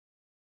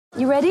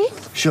You ready?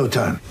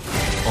 Showtime.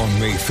 On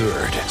May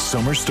 3rd,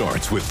 summer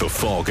starts with The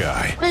Fall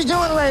Guy. Let's do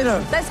it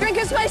later. Let's drink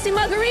a spicy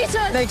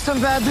margarita. Make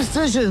some bad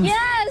decisions.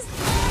 Yes!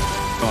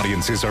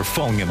 Audiences are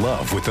falling in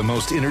love with the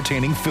most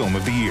entertaining film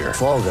of the year.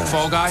 Fall Guy.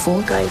 Fall Guy?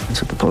 Fall guy.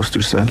 That's what the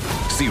poster said.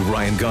 See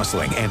Ryan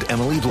Gosling and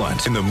Emily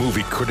Blunt in the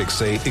movie critics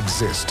say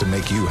exists to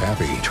make you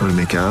happy. Trying to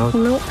make it out?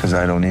 Nope. Because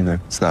I don't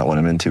either. It's not what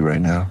I'm into right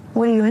now.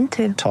 What are you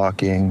into?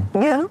 Talking.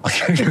 Yeah.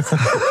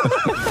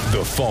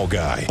 The Fall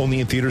Guy.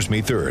 Only in theaters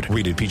May 3rd.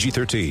 Rated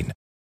PG-13.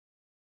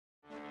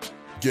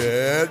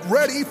 Get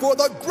ready for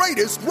the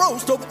greatest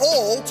roast of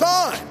all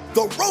time.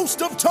 The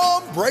Roast of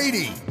Tom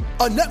Brady.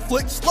 A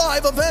Netflix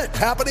live event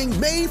happening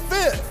May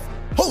 5th.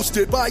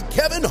 Hosted by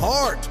Kevin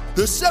Hart.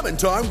 The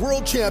 7-time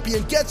world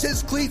champion gets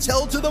his cleats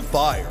held to the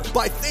fire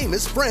by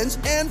famous friends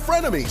and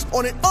frenemies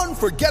on an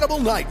unforgettable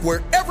night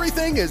where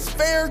everything is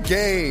fair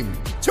game.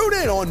 Tune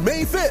in on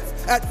May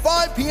 5th at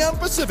 5 p.m.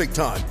 Pacific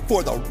time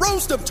for the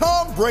Roast of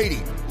Tom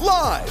Brady.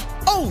 Live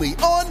only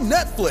on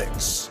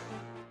Netflix.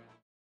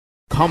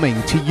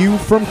 Coming to you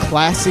from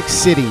Classic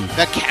City,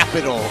 the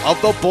capital of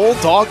the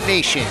Bulldog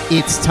Nation.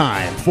 It's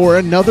time for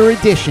another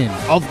edition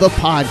of the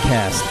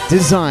podcast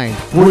designed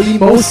for the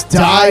most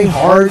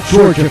die-hard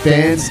Georgia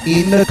fans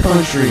in the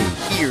country.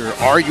 Here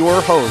are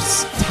your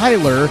hosts,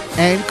 Tyler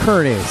and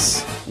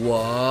Curtis.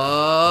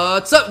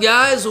 What's up,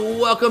 guys?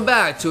 Welcome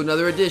back to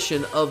another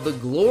edition of the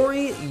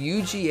Glory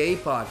UGA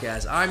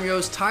podcast. I'm your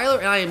host, Tyler,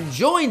 and I am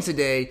joined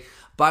today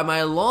by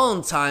my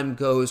longtime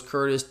co-host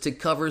Curtis to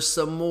cover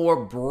some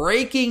more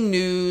breaking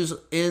news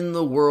in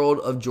the world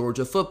of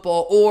Georgia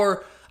football,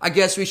 or I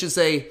guess we should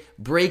say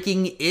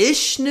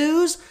breaking-ish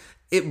news.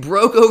 It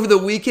broke over the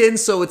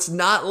weekend, so it's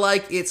not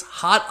like it's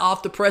hot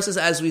off the presses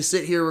as we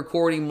sit here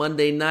recording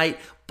Monday night,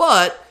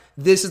 but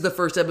this is the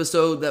first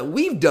episode that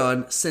we've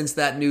done since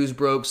that news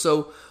broke,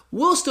 so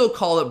we'll still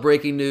call it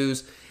breaking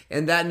news.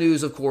 And that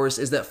news, of course,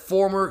 is that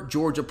former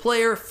Georgia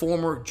player,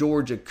 former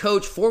Georgia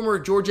coach, former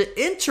Georgia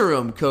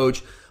interim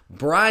coach,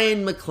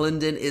 Bryan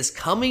McClendon is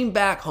coming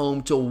back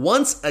home to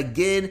once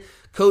again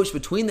coach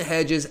Between the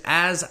Hedges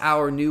as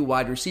our new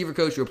wide receiver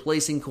coach,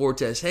 replacing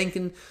Cortez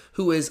Hankton,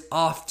 who is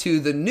off to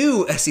the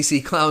new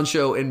SEC Clown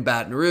Show in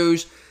Baton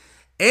Rouge.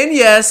 And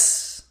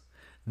yes,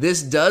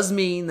 this does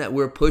mean that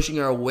we're pushing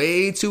our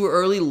way too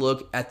early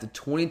look at the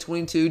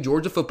 2022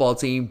 Georgia football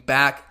team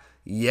back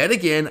yet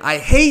again. I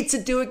hate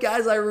to do it,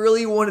 guys. I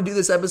really want to do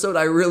this episode.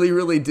 I really,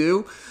 really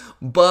do.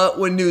 But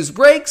when news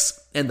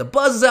breaks and the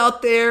buzz is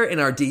out there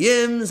and our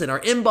DMs and our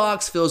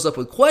inbox fills up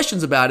with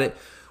questions about it,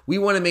 we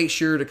want to make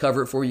sure to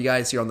cover it for you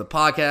guys here on the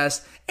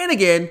podcast. And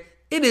again,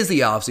 it is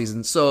the off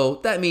season, so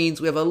that means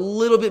we have a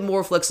little bit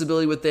more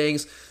flexibility with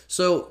things.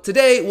 So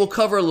today we'll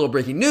cover a little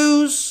breaking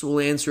news, we'll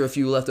answer a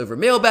few leftover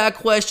mailbag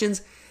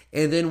questions,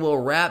 and then we'll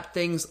wrap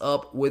things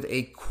up with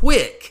a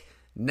quick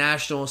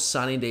National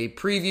Signing Day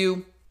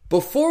preview.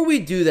 Before we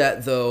do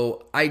that,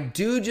 though, I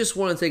do just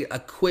want to take a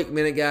quick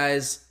minute,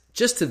 guys,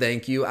 just to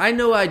thank you. I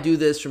know I do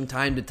this from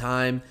time to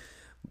time,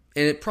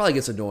 and it probably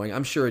gets annoying.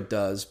 I'm sure it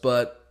does,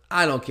 but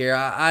I don't care.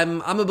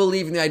 I'm a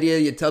believer in the idea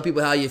that you tell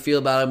people how you feel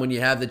about them when you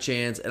have the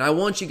chance, and I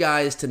want you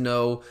guys to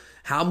know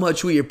how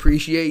much we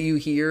appreciate you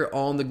here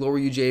on the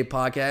Glory UGA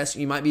podcast.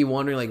 You might be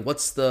wondering, like,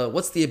 what's the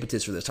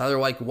impetus for this? Tyler,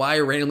 like, why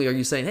randomly are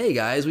you saying, hey,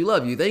 guys, we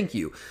love you, thank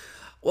you?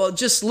 Well,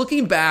 just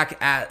looking back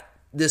at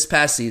this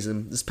past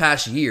season, this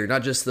past year,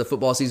 not just the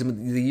football season, but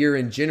the year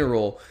in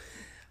general,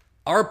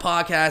 our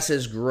podcast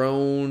has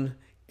grown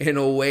in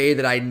a way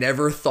that I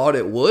never thought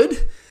it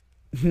would.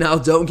 Now,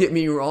 don't get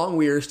me wrong,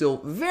 we are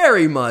still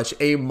very much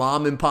a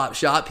mom and pop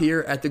shop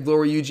here at the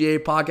Glory UGA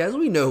podcast.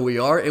 We know who we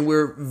are, and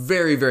we're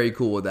very, very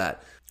cool with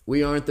that.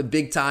 We aren't the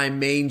big time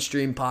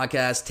mainstream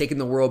podcast taking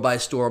the world by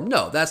storm.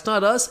 No, that's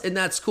not us, and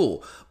that's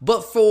cool.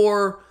 But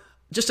for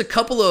just a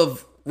couple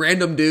of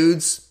random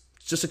dudes,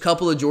 just a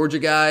couple of Georgia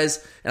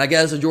guys, and I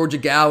guess a Georgia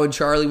gal and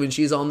Charlie when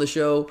she's on the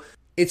show,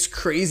 it's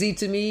crazy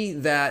to me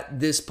that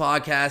this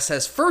podcast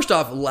has, first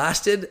off,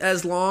 lasted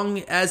as long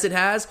as it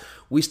has.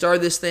 We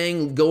started this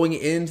thing going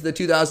into the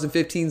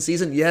 2015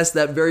 season. Yes,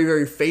 that very,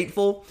 very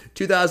fateful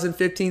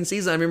 2015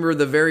 season. I remember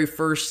the very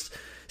first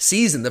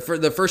season, the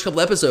first couple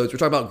episodes, we're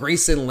talking about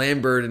Grayson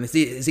Lambert, and is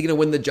he going to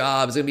win the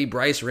job? Is it going to be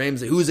Bryce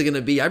Ramsey? Who is it going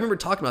to be? I remember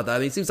talking about that. I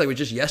mean, it seems like it was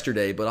just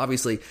yesterday, but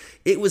obviously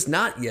it was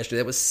not yesterday.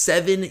 That was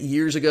 7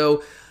 years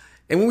ago.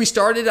 And when we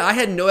started, I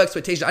had no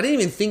expectation. I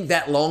didn't even think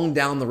that long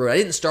down the road. I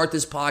didn't start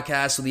this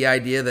podcast with the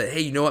idea that,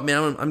 hey, you know what,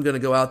 man, I'm going to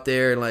go out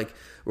there and, like,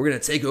 we're going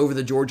to take over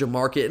the Georgia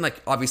market. And, like,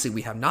 obviously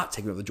we have not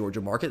taken over the Georgia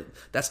market.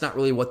 That's not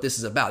really what this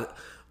is about.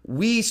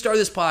 We started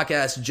this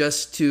podcast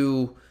just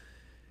to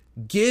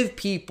give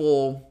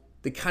people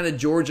the kind of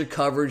Georgia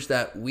coverage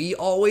that we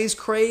always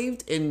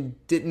craved and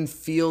didn't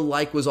feel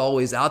like was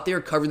always out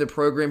there, covering the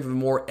program from a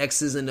more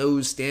X's and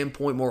O's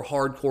standpoint, more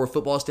hardcore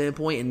football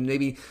standpoint, and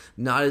maybe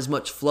not as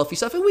much fluffy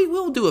stuff. And we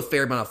will do a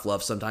fair amount of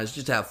fluff sometimes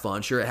just to have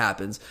fun. Sure, it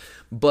happens.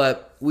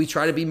 But we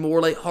try to be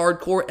more like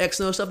hardcore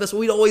X and O stuff. That's what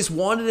we'd always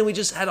wanted, and we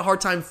just had a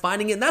hard time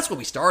finding it. And that's what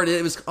we started.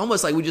 It was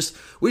almost like we just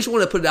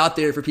wanted to put it out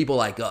there for people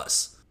like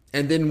us.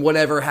 And then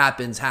whatever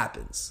happens,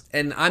 happens.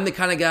 And I'm the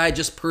kind of guy,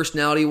 just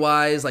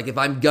personality-wise, like if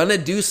I'm going to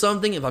do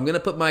something, if I'm going to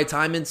put my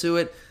time into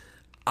it,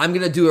 I'm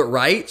going to do it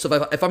right. So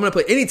if I'm going to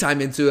put any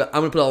time into it,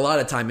 I'm going to put a lot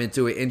of time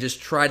into it and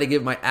just try to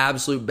give my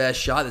absolute best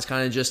shot. That's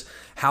kind of just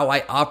how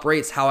I operate.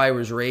 It's how I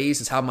was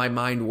raised. It's how my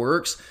mind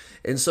works.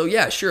 And so,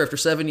 yeah, sure, after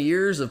 7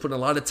 years of putting a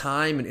lot of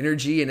time and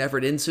energy and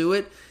effort into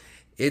it,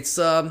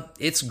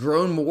 it's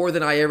grown more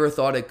than I ever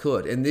thought it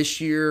could. And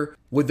this year,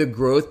 with the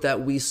growth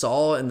that we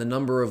saw and the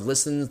number of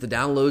listens, the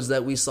downloads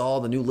that we saw,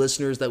 the new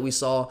listeners that we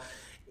saw,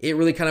 it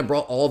really kind of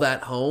brought all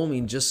that home. I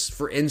mean, just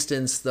for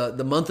instance,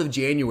 the month of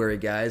January,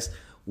 guys,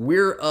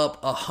 we're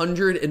up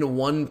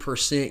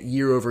 101%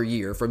 year over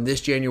year from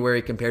this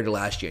January compared to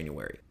last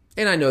January.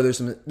 And I know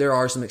there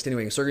are some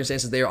extenuating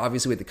circumstances there.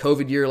 Obviously, with the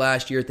COVID year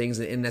last year, things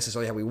didn't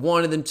necessarily how we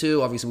wanted them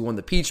to. Obviously, we won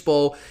the Peach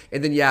Bowl.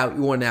 And then, yeah, we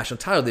won a national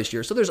title this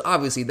year. So there's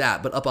obviously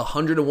that. But up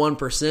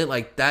 101%,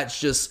 like that's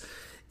just,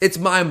 it's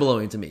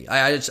mind-blowing to me.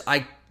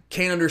 I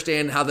can't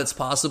understand how that's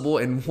possible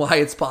and why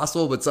it's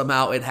possible, but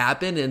somehow it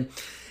happened.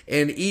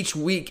 And each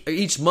week,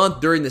 each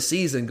month during the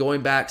season,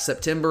 going back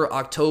September,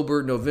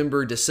 October,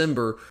 November,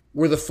 December,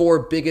 were the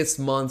 4 biggest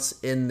months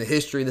in the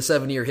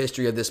 7-year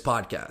history of this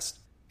podcast.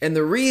 And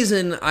the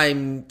reason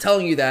I'm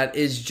telling you that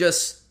is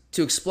just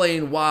to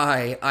explain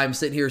why I'm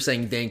sitting here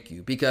saying thank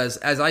you. Because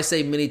as I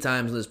say many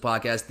times in this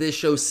podcast, this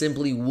show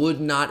simply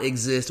would not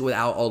exist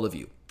without all of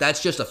you.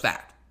 That's just a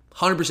fact.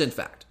 100%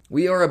 fact.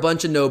 We are a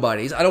bunch of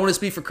nobodies. I don't want to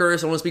speak for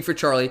Curtis. I don't want to speak for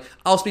Charlie.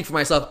 I'll speak for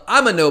myself.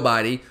 I'm a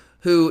nobody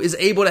who is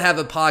able to have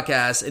a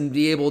podcast and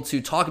be able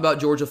to talk about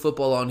Georgia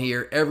football on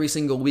here every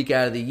single week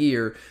out of the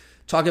year,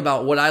 talk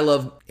about what I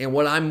love and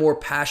what I'm more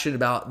passionate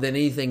about than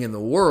anything in the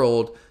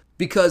world,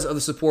 because of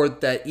the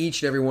support that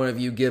each and every one of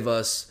you give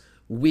us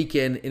week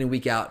in and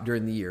week out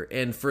during the year.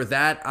 And for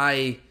that,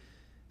 I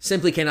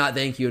simply cannot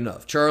thank you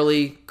enough.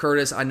 Charlie,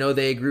 Curtis, I know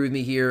they agree with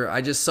me here. I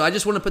just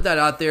want to put that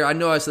out there. I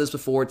know I said this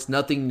before. It's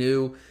nothing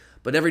new.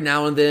 But every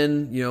now and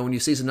then, when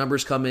you see some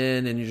numbers come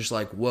in and you're just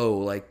like, whoa,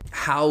 like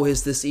how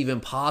is this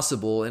even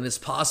possible? And it's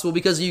possible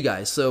because of you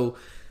guys. So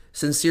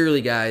sincerely,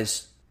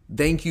 guys,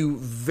 thank you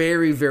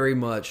very, very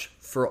much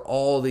for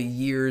all the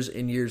years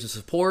and years of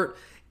support.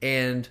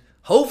 And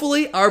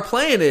hopefully, our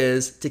plan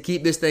is to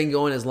keep this thing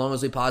going as long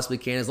as we possibly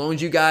can. As long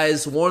as you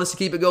guys want us to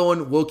keep it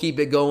going, we'll keep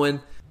it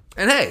going.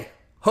 And hey,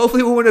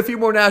 hopefully we'll win a few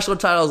more national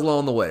titles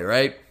along the way,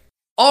 right?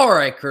 All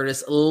right,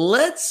 Curtis,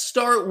 let's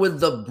start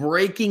with the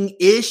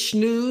breaking-ish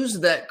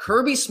news that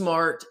Kirby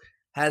Smart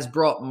has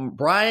brought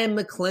Brian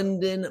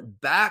McClendon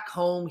back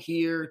home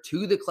here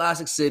to the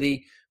Classic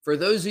City. For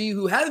those of you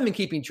who haven't been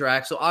keeping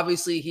track, so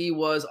obviously he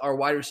was our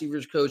wide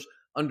receivers coach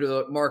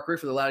under Mark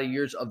Richt for the latter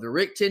years of the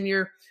Richt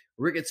tenure.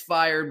 Rick gets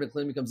fired.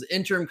 McClendon becomes the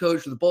interim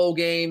coach for the bowl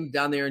game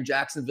down there in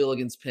Jacksonville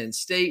against Penn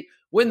State.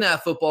 Win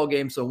that football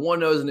game, so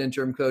 1-0 as an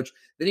interim coach.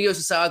 Then he goes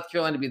to South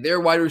Carolina to be their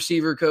wide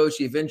receiver coach.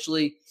 He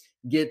eventually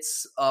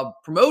gets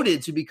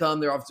promoted to become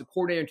their offensive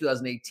coordinator in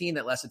 2018.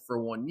 That lasted for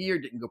 1 year.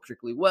 Didn't go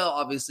particularly well.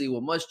 Obviously,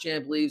 when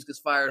Muschamp leaves, gets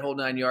fired, whole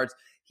 9 yards.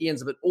 He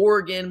ends up at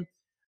Oregon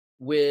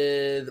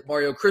with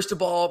Mario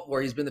Cristobal,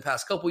 where he's been the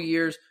past couple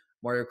years.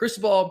 Mario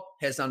Cristobal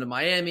heads down to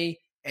Miami,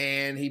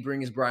 and he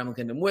brings Brian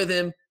McClendon with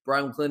him.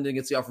 Brian McClendon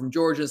gets the offer from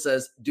Georgia and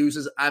says,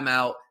 deuces, I'm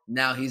out.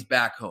 Now he's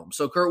back home.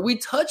 So, Kurt, we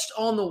touched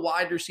on the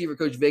wide receiver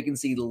coach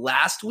vacancy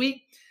last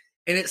week,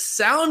 and it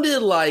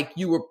sounded like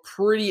you were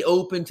pretty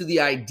open to the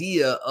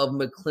idea of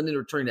McClendon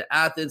returning to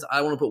Athens. I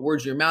don't want to put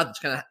words in your mouth. It's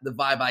kind of the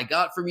vibe I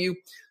got from you.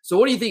 So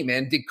what do you think,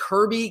 man? Did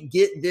Kirby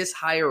get this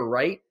hire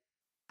right?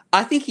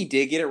 I think he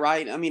did get it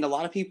right. I mean, a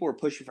lot of people were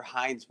pushing for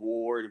Hines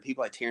Ward and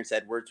people like Terrence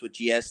Edwards, which,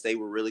 yes, they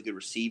were really good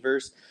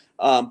receivers.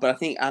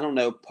 But I don't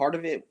know, part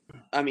of it,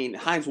 I mean,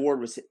 Hines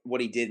Ward was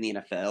what he did in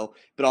the NFL,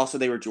 but also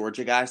they were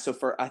Georgia guys. So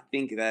I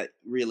think that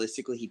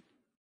realistically he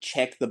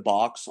checked the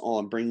box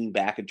on bringing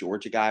back a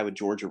Georgia guy with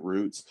Georgia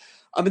roots.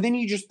 But then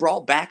you just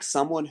brought back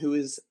someone who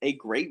is a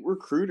great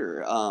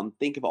recruiter.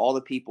 Think of all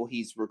the people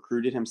he's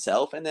recruited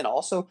himself, and then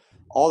also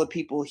all the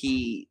people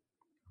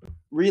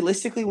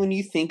realistically, when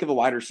you think of a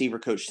wide receiver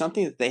coach,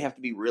 something that they have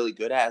to be really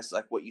good at is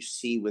like what you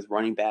see with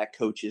running back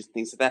coaches,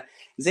 things like that,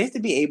 is they have to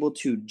be able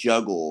to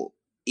juggle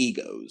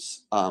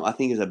egos. I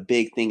think is a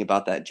big thing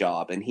about that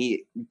job. And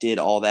he did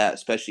all that,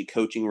 especially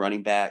coaching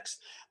running backs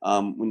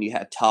when you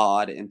had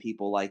Todd and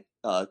people like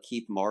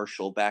Keith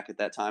Marshall back at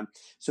that time.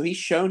 So he's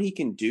shown he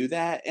can do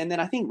that. And then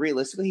I think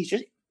realistically,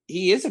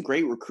 he is a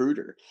great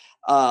recruiter.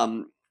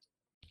 You're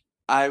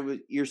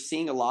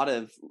seeing a lot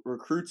of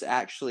recruits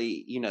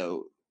actually,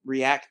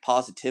 react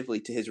positively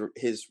to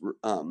his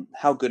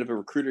how good of a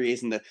recruiter he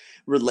is and the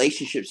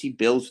relationships he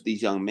builds with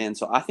these young men.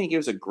 So I think it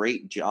was a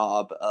great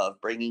job of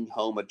bringing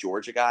home a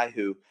Georgia guy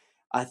who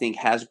I think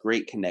has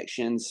great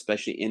connections,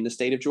 especially in the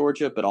state of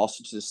Georgia, but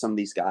also to some of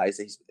these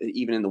guys,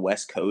 even in the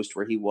West Coast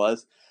where he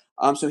was.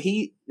 So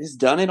he has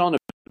done it on a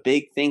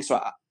big thing,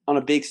 on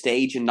a big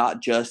stage, and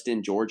not just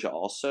in Georgia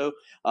also,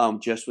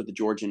 just with the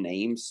Georgia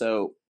name.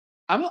 So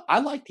I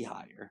like the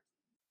hire.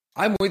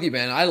 I'm with you,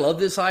 man. I love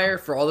this hire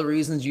for all the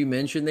reasons you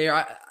mentioned there.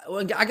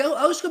 I'll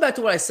just go back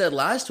to what I said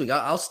last week.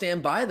 I'll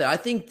stand by that. I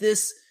think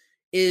this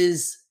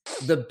is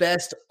the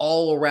best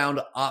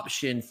all-around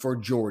option for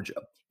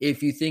Georgia.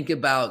 If you think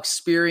about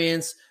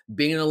experience,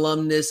 being an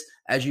alumnus,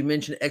 as you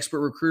mentioned, expert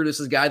recruiter, this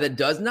is a guy that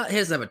doesn't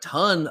have a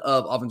ton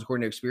of offensive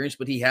coordinator experience,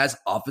 but he has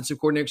offensive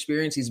coordinator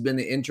experience. He's been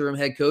the interim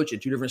head coach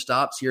at 2 different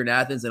stops here in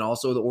Athens and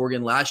also the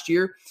Oregon last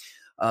year.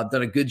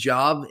 Done a good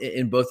job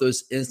in both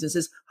those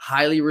instances.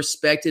 Highly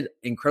respected,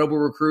 incredible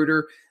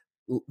recruiter.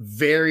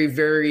 Very,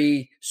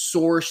 very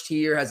sourced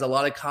here. Has a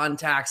lot of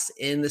contacts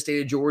in the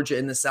state of Georgia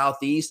in the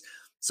Southeast.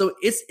 So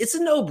it's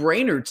a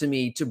no-brainer to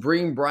me to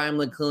bring Brian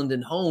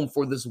McClendon home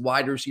for this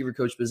wide receiver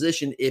coach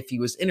position if he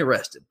was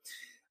interested.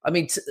 I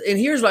mean, and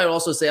here's what I'd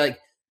also say, like,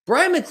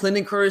 Brian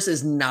McClendon, Curtis,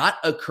 is not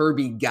a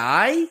Kirby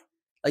guy.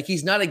 Like,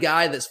 he's not a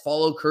guy that's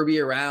followed Kirby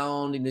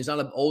around, and he's not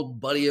an old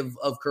buddy of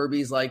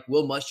Kirby's like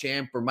Will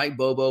Muschamp or Mike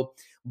Bobo,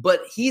 but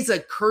he's a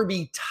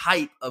Kirby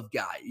type of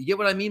guy. You get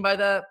what I mean by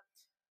that?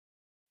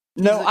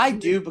 No, I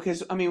do,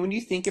 because, I mean, when you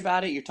think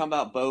about it, you're talking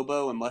about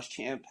Bobo and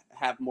Muschamp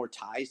have more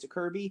ties to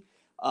Kirby.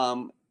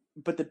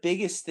 But the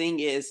biggest thing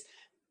is,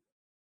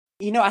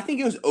 I think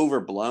it was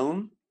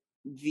overblown,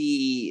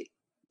 the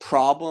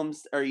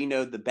problems or,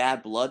 the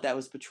bad blood that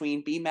was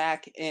between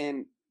BMAC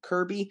and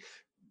Kirby.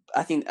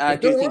 I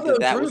do think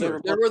that was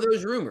overblown. There were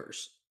those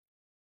rumors.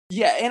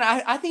 Yeah, and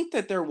I think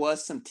that there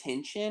was some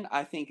tension,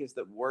 I think is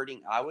the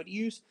wording I would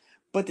use.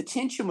 But the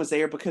tension was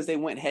there because they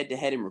went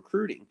head-to-head in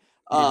recruiting.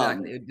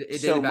 Exactly. It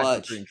did so it back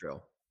much. To the recruiting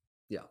trail.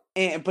 Yeah.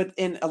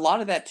 And a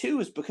lot of that too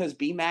is because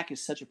BMAC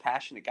is such a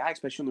passionate guy,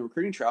 especially on the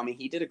recruiting trail. I mean,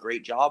 he did a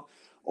great job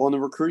on the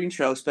recruiting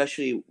trail,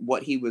 especially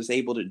what he was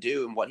able to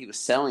do and what he was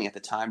selling at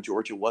the time.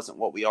 Georgia wasn't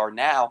what we are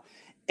now,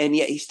 and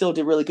yet he still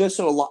did really good.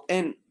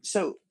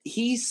 So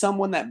he's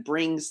someone that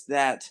brings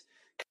that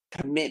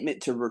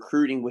commitment to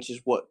recruiting, which is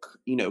what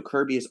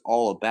Kirby is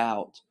all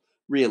about,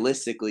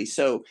 realistically.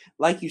 So,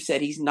 like you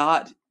said, he's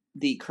not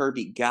the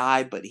Kirby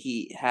guy, but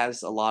he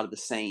has a lot of the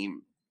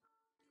same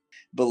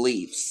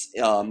beliefs,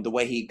 the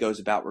way he goes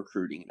about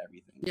recruiting and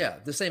everything. Yeah,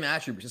 the same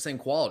attributes, the same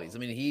qualities. I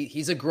mean,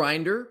 he's a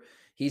grinder.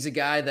 He's a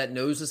guy that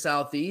knows the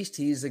Southeast.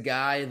 He's a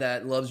guy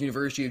that loves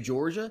University of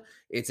Georgia.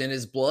 It's in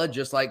his blood,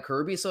 just like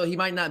Kirby. So he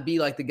might not be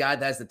like the guy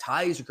that has the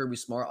ties to Kirby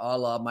Smart, a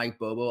la Mike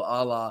Bobo,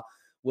 a la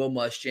Will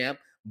Muschamp.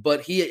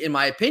 But he, in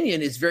my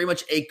opinion, is very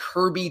much a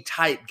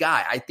Kirby-type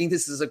guy. I think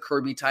this is a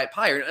Kirby-type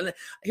hire. And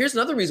here's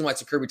another reason why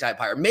it's a Kirby-type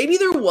hire. Maybe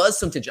there was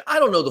some tension. I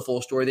don't know the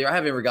full story there. I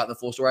haven't ever gotten the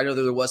full story. I know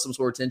that there was some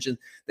sort of tension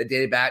that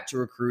dated back to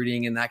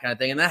recruiting and that kind of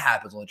thing. And that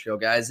happens on the trail,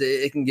 guys.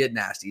 It can get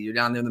nasty. You're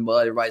down there in the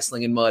mud, everybody's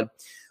slinging mud.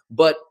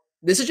 But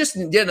this is just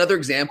yet another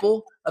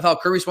example of how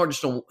Kirby Smart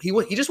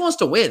he just wants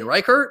to win,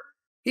 right, Kurt?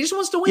 He just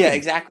wants to win. Yeah,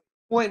 exactly.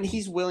 When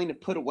he's willing to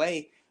put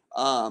away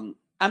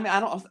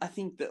I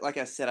think that, like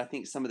I said, I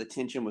think some of the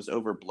tension was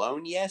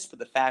overblown, yes, but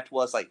the fact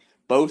was, like,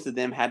 both of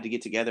them had to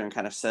get together and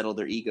kind of settle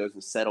their egos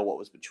and settle what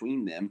was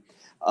between them.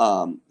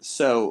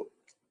 So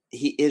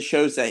it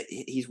shows that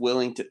he's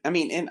willing to,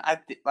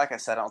 like I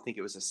said, I don't think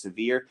it was a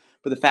severe,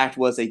 but the fact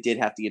was they did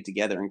have to get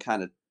together and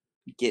kind of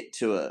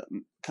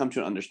come to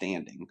an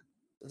understanding.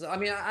 I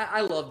mean, I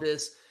love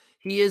this.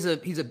 He's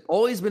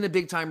always been a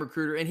big time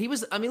recruiter. And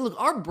look,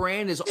 our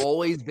brand has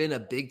always been a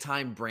big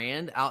time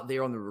brand out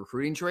there on the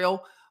recruiting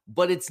trail.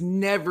 But it's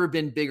never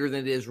been bigger than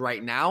it is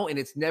right now, and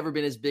it's never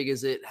been as big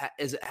as it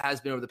has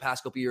been over the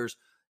past couple of years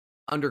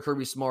under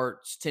Kirby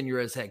Smart's tenure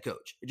as head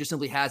coach. It just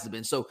simply hasn't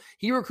been. So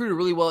he recruited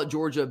really well at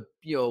Georgia,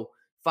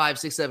 5,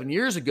 6, 7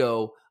 years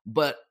ago.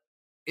 But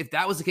if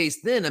that was the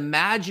case then,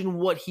 imagine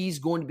what he's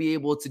going to be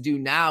able to do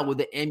now with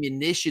the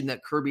ammunition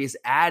that Kirby has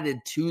added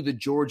to the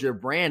Georgia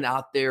brand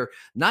out there,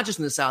 not just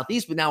in the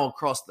Southeast, but now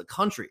across the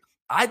country.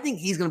 I think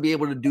he's going to be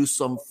able to do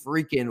some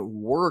freaking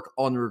work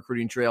on the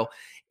recruiting trail.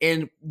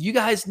 And you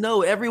guys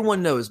know,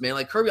 everyone knows, man,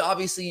 like Kirby,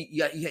 obviously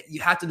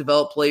you have to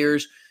develop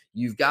players.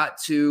 You got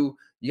to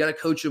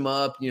coach them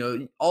up.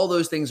 All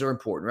those things are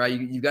important, right?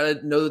 You got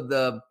to know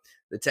the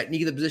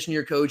technique of the position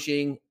you're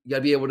coaching. You got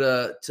to be able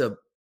to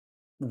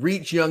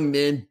reach young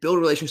men, build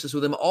relationships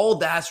with them. All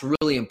that's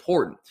really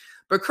important.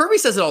 But Kirby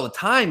says it all the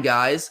time,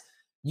 guys.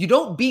 You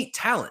don't beat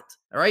talent.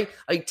 All right.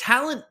 Like,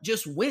 talent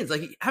just wins.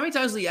 Like, how many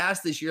times did he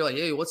ask this year, like,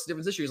 hey, what's the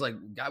difference this year? He's like,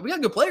 we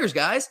got good players,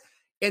 guys.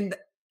 And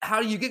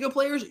how do you get good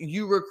players?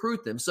 You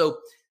recruit them. So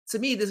to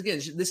me, this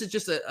is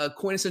just a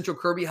quintessential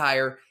Kirby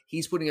hire.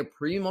 He's putting a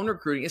premium on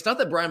recruiting. It's not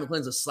that Brian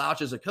McClendon's a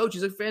slouch as a coach.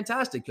 He's a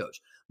fantastic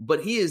coach,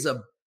 but he is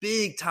a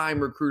big time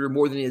recruiter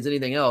more than he is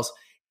anything else.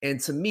 And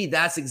to me,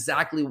 that's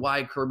exactly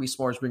why Kirby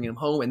Smart's bringing him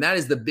home. And that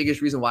is the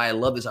biggest reason why I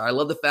love this. I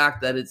love the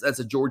fact that that's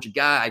a Georgia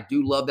guy. I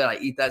do love that. I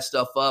eat that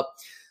stuff up.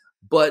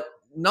 But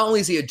not only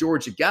is he a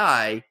Georgia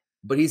guy,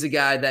 but he's a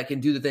guy that can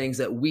do the things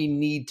that we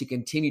need to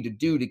continue to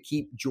do to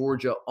keep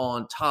Georgia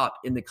on top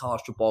in the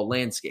college football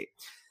landscape.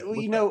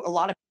 Well, a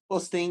lot of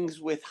people's things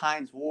with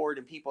Hines Ward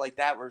and people like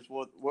that was,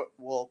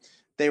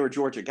 they were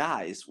Georgia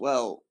guys.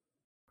 Well,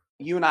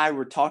 you and I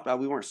were talking about,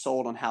 we weren't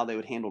sold on how they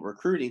would handle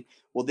recruiting.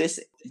 Well, this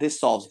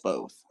solves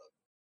both.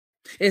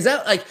 Is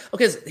that like,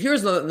 okay,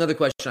 here's another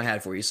question I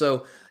had for you.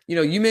 So,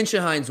 you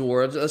mentioned Hines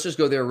Ward. Let's just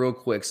go there real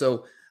quick.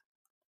 So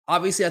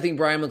Obviously, I think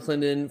Brian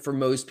McClendon, for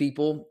most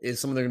people, is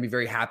someone they're going to be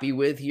very happy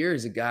with here.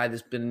 He's a guy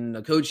that's been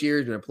a coach here,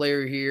 he's been a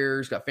player here,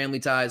 he's got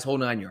family ties, whole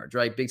 9 yards,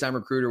 right? Big-time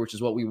recruiter, which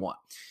is what we want.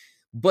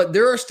 But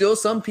there are still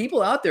some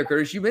people out there,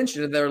 Curtis, you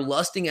mentioned it, that are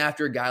lusting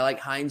after a guy like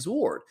Hines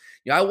Ward.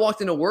 You know, I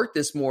walked into work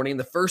this morning.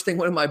 The first thing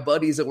one of my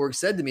buddies at work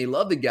said to me,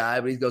 love the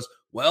guy, but he goes,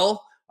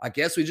 well, I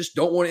guess we just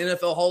don't want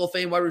NFL Hall of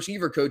Fame wide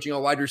receiver coaching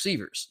on wide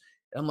receivers.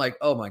 And I'm like,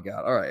 oh my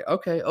God. All right.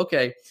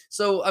 Okay.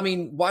 So, I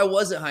mean, why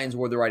wasn't Hines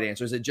Ward the right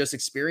answer? Is it just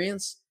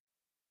experience?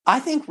 I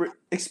think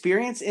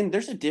experience, and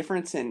there's a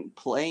difference in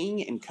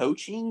playing and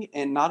coaching,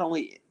 and not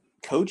only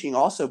coaching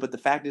also, but the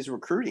fact is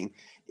recruiting.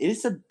 It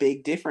is a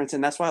big difference,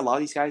 and that's why a lot of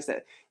these guys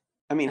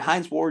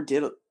Hines Ward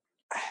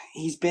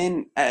he's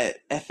been at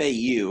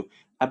FAU,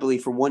 I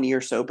believe, for 1 year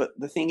or so, but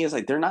the thing is,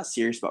 like, they're not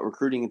serious about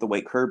recruiting the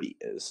way Kirby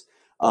is.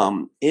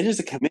 It is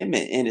a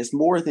commitment, and it's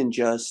more than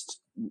just,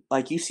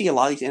 like, you see a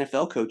lot of these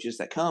NFL coaches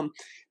that come,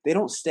 they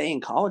don't stay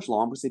in college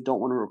long because they don't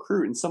want to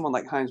recruit, and someone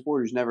like Hines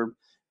Ward who's never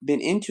been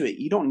into it,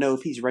 you don't know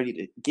if he's ready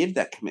to give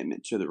that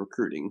commitment to the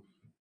recruiting.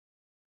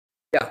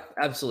 Yeah,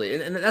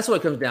 absolutely. And that's what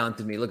it comes down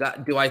to me. Look,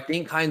 do I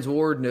think Hines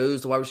Ward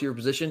knows the wide receiver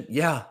position?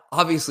 Yeah,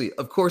 obviously.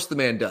 Of course the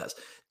man does.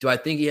 Do I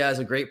think he has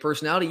a great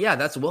personality? Yeah,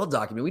 that's well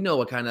documented. We know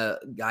what kind of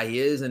guy he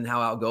is and how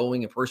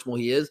outgoing and personal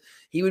he is.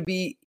 He would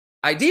be,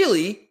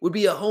 ideally,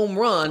 a home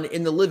run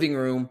in the living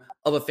room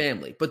of a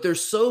family. But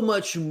there's so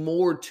much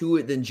more to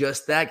it than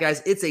just that,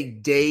 guys. It's a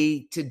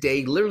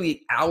day-to-day,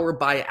 literally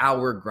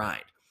hour-by-hour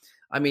grind.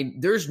 I mean,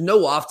 there's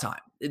no off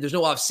time. There's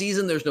no off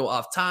season. There's no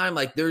off time.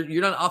 Like,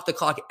 you're not off the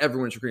clock.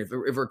 Everyone's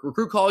recruiting. If a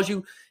recruit calls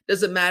you,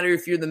 doesn't matter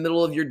if you're in the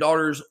middle of your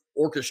daughter's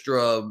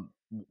orchestra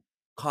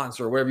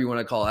concert, whatever you want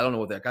to call it. I don't know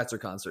what that concert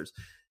concerts.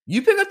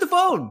 You pick up the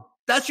phone.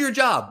 That's your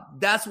job.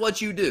 That's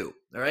what you do.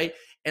 All right.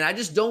 And I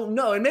just don't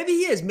know. And maybe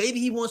he is. Maybe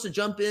he wants to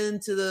jump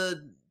into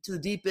the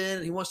deep end.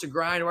 And he wants to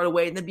grind right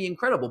away and then be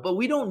incredible. But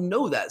we don't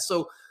know that.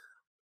 So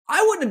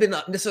I wouldn't have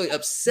been necessarily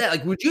upset.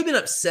 Like, would you have been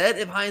upset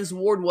if Hines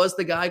Ward was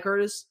the guy,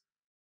 Curtis?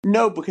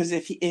 No, because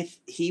if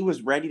he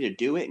was ready to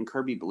do it and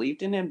Kirby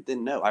believed in him,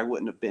 then no, I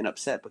wouldn't have been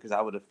upset, because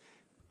I would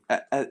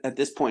have, at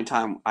this point in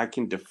time, I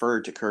can defer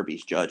to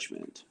Kirby's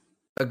judgment.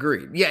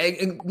 Agreed. Yeah,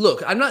 and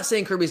look, I'm not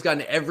saying Kirby's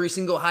gotten every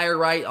single hire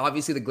right.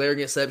 Obviously, the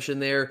glaring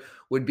exception there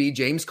would be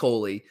James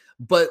Coley.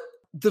 But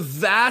the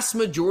vast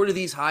majority of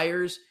these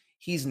hires,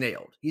 he's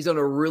nailed. He's done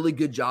a really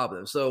good job of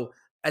them. So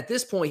at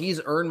this point,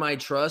 he's earned my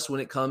trust when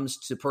it comes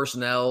to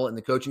personnel and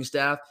the coaching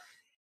staff.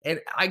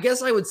 And I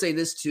guess I would say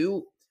this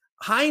too.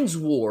 Hines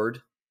Ward,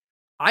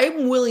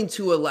 I'm willing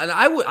to allow, and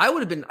I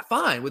would have been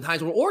fine with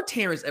Hines Ward or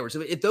Terrence Edwards.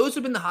 If those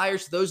have been the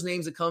hires, those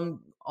names that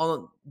come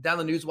on down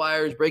the news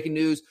wires, breaking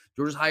news,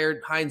 Georgia's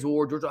hired Hines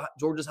Ward,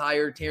 Georgia's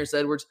hired Terrence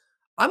Edwards,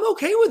 I'm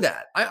okay with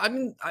that. I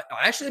mean, I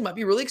actually might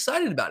be really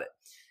excited about it.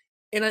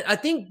 And I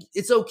think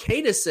it's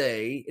okay to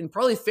say, and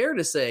probably fair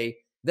to say,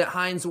 that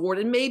Hines Ward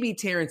and maybe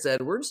Terrence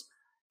Edwards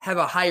have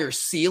a higher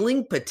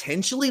ceiling,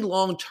 potentially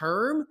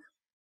long-term,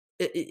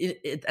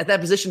 at that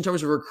position in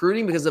terms of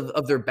recruiting because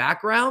of their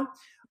background.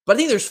 But I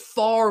think there's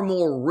far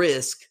more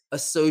risk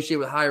associated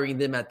with hiring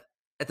them at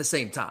the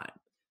same time.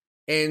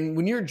 And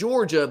when you're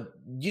Georgia,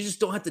 you just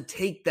don't have to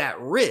take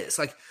that risk.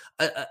 Like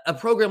a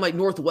program like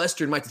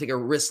Northwestern might have to take a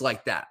risk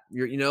like that. They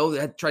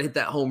have to try to hit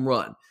that home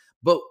run.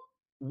 But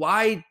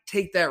why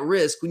take that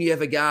risk when you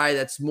have a guy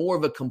that's more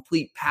of a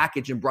complete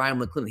package in Brian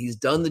McClendon? He's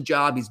done the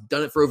job. He's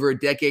done it for over a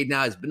decade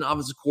now. He's been an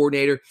offensive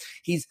coordinator.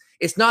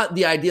 It's not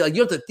the idea. Like,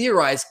 you don't have to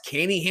theorize,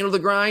 can he handle the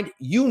grind?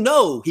 You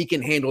know he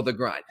can handle the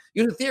grind.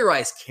 You don't have to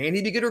theorize, can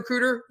he be a good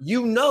recruiter?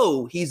 You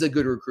know he's a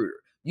good recruiter.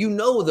 You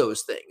know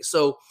those things.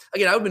 So,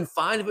 again, I would have been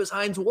fine if it was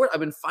Hines Ward. I've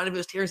been fine if it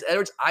was Terrence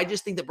Edwards. I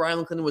just think that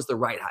Brian McClendon was the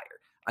right hire.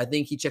 I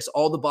think he checks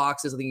all the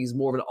boxes. I think he's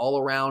more of an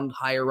all-around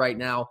hire right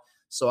now.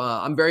 So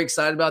I'm very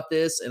excited about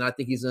this, and I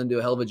think he's going to do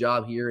a hell of a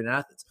job here in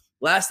Athens.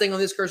 Last thing on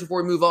this, Curse,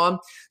 before we move on.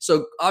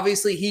 So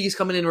obviously he's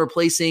coming in and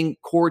replacing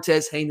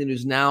Cortez Hankton,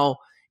 who's now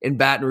in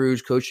Baton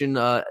Rouge coaching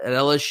at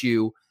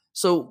LSU.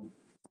 So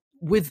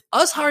with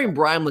us hiring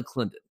Brian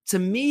McClendon, to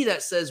me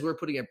that says we're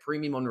putting a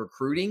premium on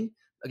recruiting.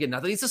 Again,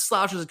 not that he's a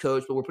slouch as a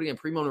coach, but we're putting a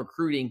premium on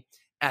recruiting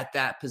at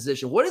that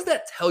position. What does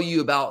that tell you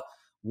about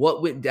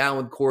what went down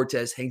with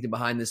Cortez Hankton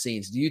behind the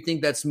scenes? Do you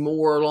think that's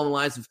more along the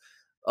lines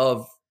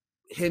of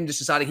him just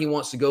deciding he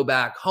wants to go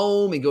back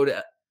home and go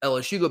to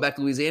LSU, go back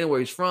to Louisiana where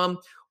he's from?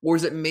 Or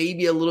is it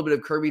maybe a little bit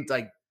of Kirby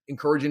like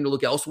encouraging him to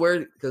look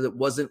elsewhere because it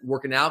wasn't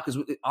working out?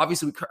 Because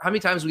obviously, how many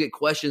times we get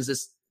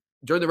questions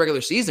during the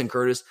regular season,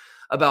 Curtis,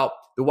 about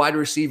the wide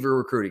receiver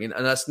recruiting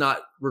and us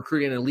not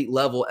recruiting an elite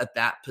level at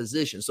that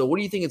position. So what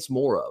do you think it's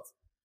more of?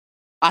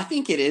 I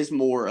think it is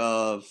more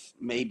of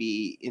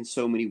maybe in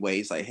so many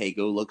ways like, hey,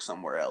 go look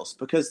somewhere else.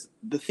 Because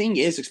the thing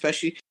is,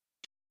 especially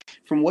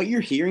from what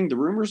you're hearing, the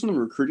rumors on the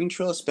recruiting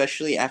trail,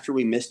 especially after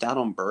we missed out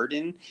on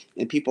Burden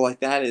and people like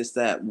that, is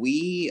that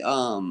we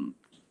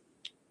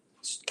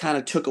kind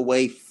of took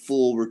away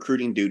full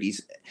recruiting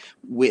duties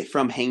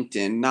from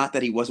Hankton. Not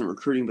that he wasn't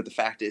recruiting, but the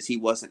fact is he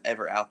wasn't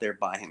ever out there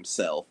by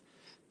himself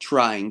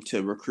trying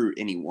to recruit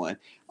anyone.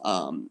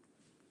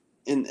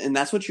 and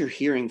that's what you're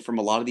hearing from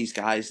a lot of these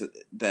guys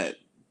that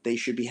they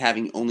should be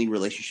having only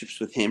relationships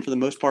with him for the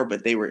most part,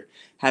 but they were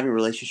having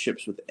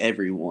relationships with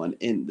everyone.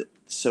 And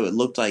so it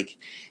looked like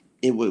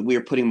we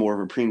were putting more of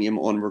a premium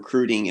on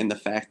recruiting, and the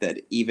fact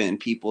that even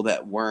people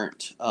that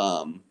weren't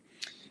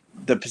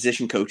the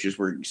position coaches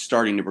were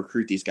starting to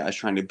recruit these guys,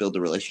 trying to build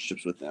the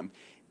relationships with them.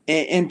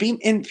 And people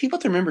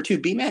have to remember too,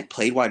 BMAC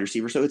played wide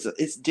receiver, so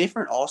it's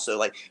different also.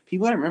 Like,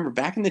 people got to remember,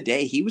 back in the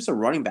day, he was a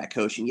running back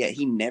coach, and yet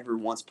he never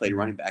once played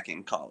running back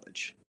in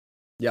college.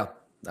 Yeah,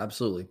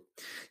 absolutely.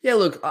 Yeah,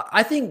 look,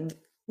 I think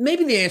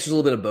maybe the answer is a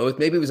little bit of both.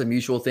 Maybe it was a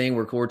mutual thing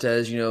where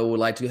Cortez, would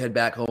like to head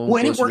back home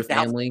closer to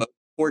family.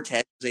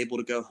 Cortez was able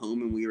to go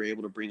home, and we were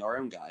able to bring our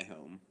own guy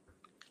home.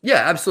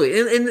 Yeah,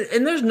 absolutely.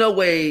 And there's no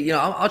way,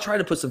 I'll try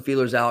to put some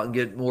feelers out and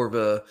get more of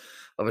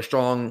a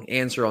strong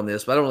answer on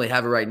this, but I don't really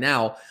have it right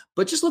now.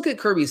 But just look at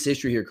Kirby's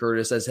history here,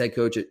 Curtis, as head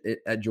coach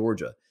at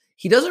Georgia.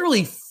 He doesn't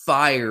really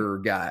fire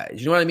guys.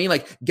 You know what I mean?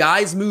 Like,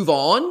 guys move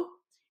on,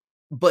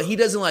 but he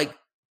doesn't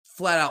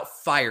flat out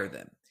fire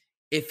them.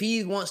 If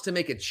he wants to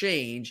make a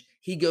change,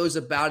 he goes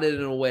about it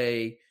in a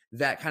way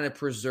that kind of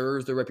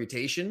preserves their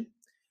reputation.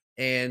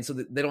 And so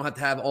that they don't have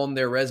to have on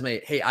their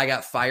resume, hey, I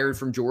got fired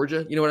from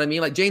Georgia. You know what I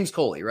mean? Like James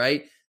Coley,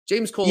 right?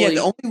 James Coley. Yeah,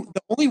 the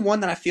only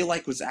one that I feel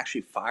like was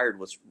actually fired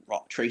was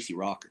Tracy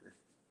Rocker.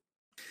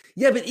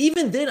 Yeah, but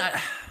even then,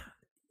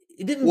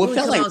 it didn't really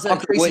come out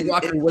that Tracy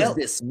Rocker was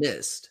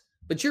dismissed.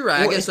 But you're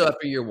right. I guess so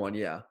after year one,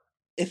 yeah.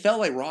 It felt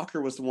like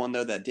Rocker was the one,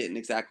 though, that didn't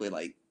exactly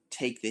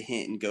take the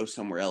hint and go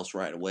somewhere else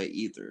right away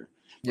either.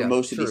 Yeah,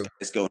 most of these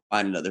guys go and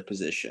find another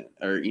position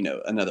or,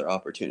 another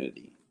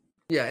opportunity.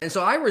 Yeah, and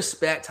so I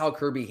respect how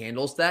Kirby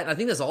handles that. And I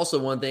think that's also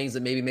one of the things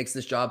that maybe makes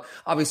this job,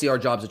 obviously our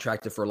job's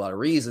attractive for a lot of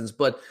reasons,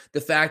 but the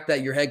fact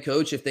that your head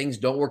coach, if things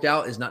don't work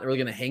out, is not really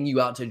going to hang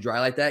you out to dry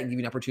like that and give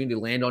you an opportunity to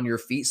land on your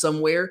feet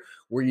somewhere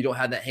where you don't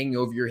have that hanging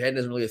over your head. It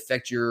doesn't really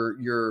affect your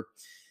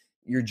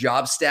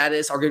job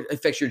status, or it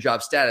affects your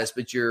job status,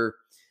 but your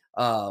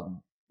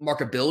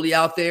markability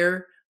out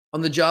there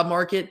on the job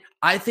market.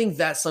 I think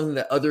that's something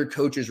that other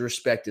coaches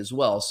respect as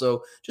well.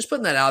 So just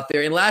putting that out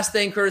there. And last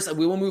thing, Curtis,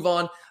 we will move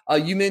on.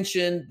 You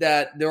mentioned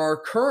that there are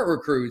current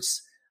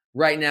recruits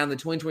right now in the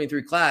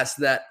 2023 class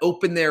that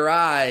opened their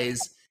eyes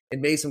and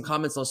made some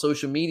comments on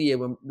social media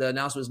when the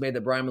announcement was made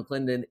that Brian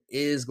McClendon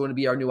is going to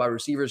be our new wide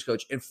receivers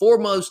coach. And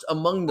foremost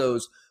among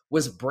those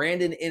was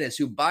Brandon Inniss,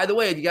 who, by the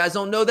way, if you guys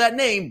don't know that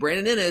name,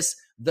 Brandon Inniss,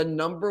 the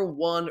number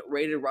 1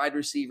 rated wide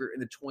receiver in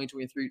the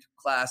 2023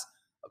 class,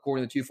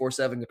 according to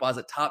 247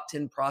 Composite, top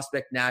 10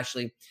 prospect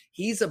nationally.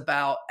 He's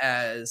about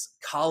as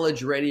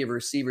college-ready of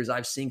receivers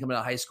I've seen coming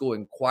out of high school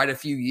in quite a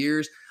few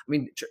years. I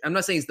mean, I'm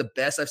not saying he's the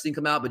best I've seen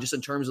come out, but just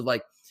in terms of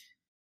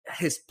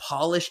his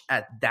polish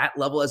at that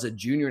level as a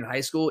junior in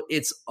high school,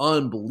 it's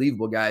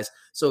unbelievable, guys.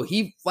 So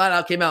he flat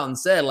out came out and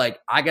said,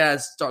 I got to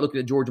start looking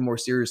at Georgia more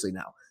seriously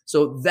now.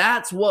 So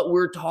that's what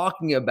we're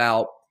talking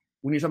about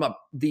when you're talking about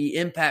the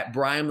impact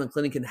Brian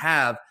McClendon can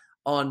have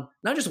on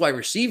not just wide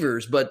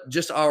receivers, but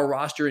just our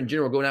roster in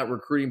general, going out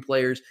recruiting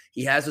players.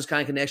 He has those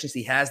kind of connections.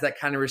 He has that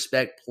kind of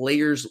respect.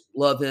 Players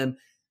love him.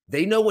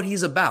 They know what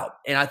he's about.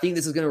 And I think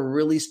this is going to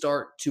really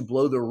start to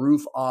blow the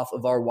roof off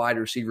of our wide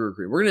receiver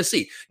recruiting. We're going to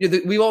see.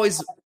 We've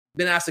always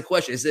been asked the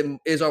question,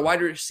 is our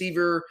wide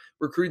receiver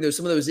recruiting,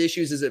 some of those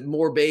issues, is it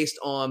more based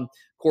on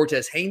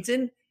Cortez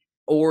Hainton,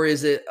 or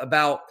is it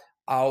about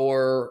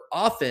our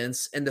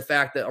offense and the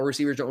fact that our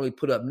receivers don't really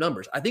put up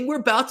numbers? I think we're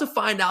about to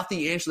find out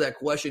the answer to that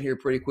question here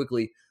pretty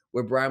quickly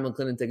with Brian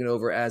McClendon taking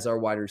over as our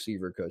wide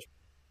receiver coach.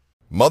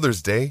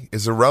 Mother's Day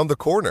is around the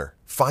corner.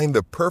 Find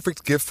the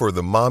perfect gift for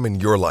the mom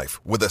in your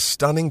life with a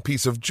stunning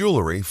piece of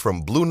jewelry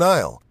from Blue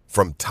Nile.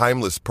 From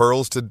timeless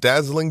pearls to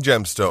dazzling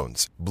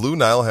gemstones, Blue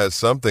Nile has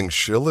something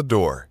she'll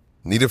adore.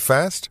 Need it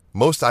fast?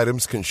 Most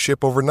items can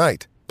ship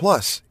overnight.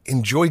 Plus,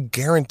 enjoy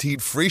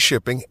guaranteed free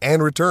shipping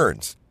and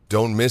returns.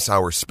 Don't miss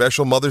our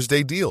special Mother's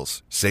Day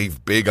deals.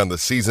 Save big on the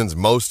season's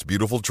most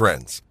beautiful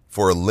trends.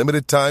 For a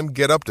limited time,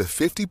 get up to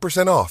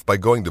 50% off by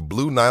going to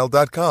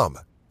BlueNile.com.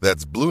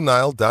 That's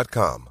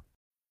BlueNile.com.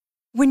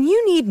 When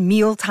you need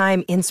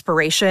mealtime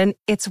inspiration,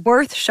 it's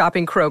worth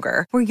shopping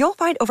Kroger, where you'll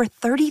find over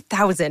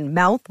 30,000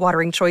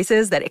 mouth-watering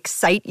choices that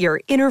excite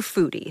your inner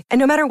foodie. And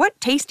no matter what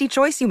tasty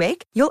choice you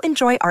make, you'll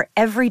enjoy our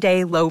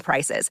everyday low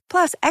prices,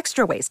 plus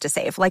extra ways to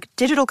save, like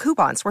digital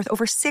coupons worth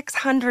over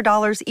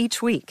 $600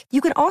 each week. You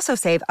can also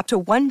save up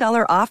to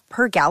 $1 off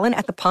per gallon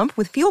at the pump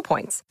with fuel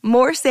points.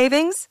 More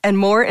savings and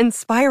more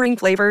inspiring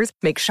flavors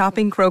make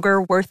shopping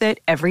Kroger worth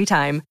it every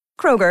time.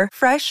 Kroger,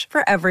 fresh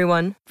for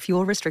everyone.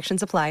 Fuel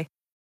restrictions apply.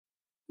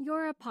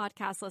 You're a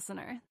podcast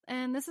listener,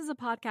 and this is a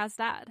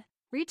podcast ad.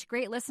 Reach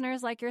great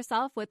listeners like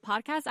yourself with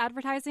podcast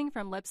advertising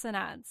from Libsyn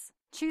Ads.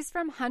 Choose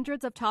from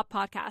hundreds of top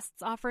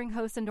podcasts offering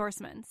host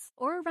endorsements,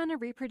 or run a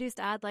reproduced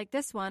ad like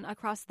this one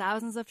across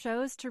thousands of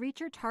shows to reach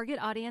your target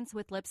audience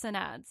with Libsyn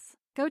Ads.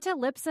 Go to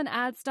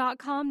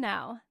libsynads.com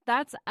now.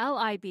 That's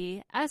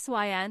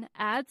LIBSYN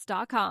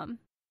ads.com.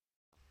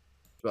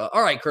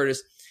 All right,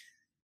 Curtis.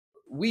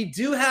 We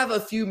do have a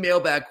few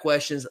mailbag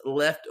questions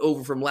left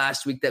over from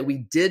last week that we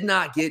did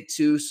not get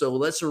to, so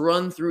let's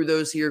run through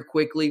those here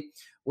quickly.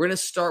 We're going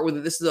to start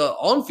with, this is an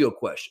on-field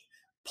question.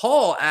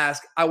 Paul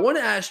asked, I want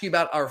to ask you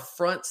about our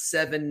front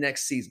seven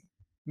next season.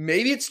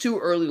 Maybe it's too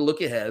early to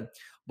look ahead,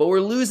 but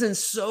we're losing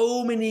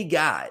so many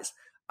guys.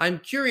 I'm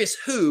curious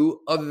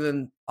who, other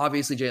than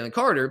obviously Jalen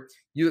Carter,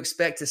 you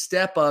expect to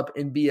step up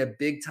and be a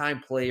big-time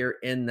player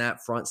in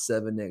that front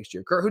seven next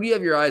year. Kurt, who do you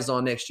have your eyes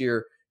on next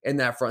year in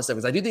that front seven?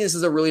 Because I do think this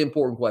is a really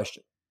important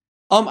question.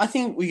 I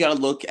think we got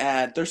to look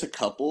at, there's a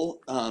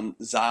couple.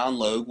 Zion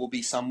Logue will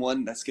be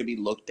someone that's going to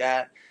be looked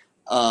at.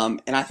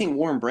 And I think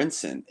Warren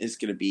Brinson is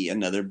going to be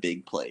another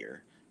big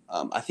player.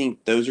 I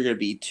think those are going to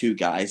be two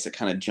guys that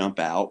kind of jump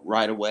out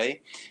right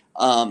away.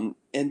 And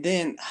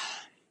then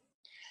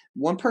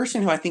one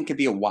person who I think could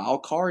be a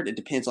wild card, it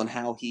depends on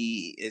how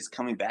he is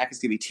coming back, is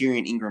going to be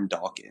Tyrion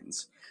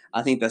Ingram-Dawkins.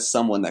 I think that's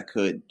someone that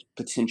could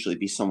potentially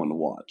be someone to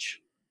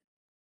watch.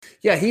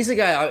 Yeah, he's a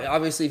guy,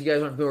 obviously, if you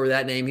guys aren't familiar with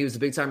that name, he was a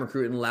big-time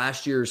recruit in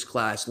last year's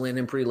class,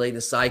 landed pretty late in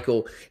the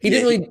cycle. He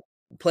didn't really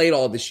play it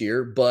all this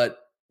year, but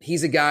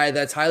he's a guy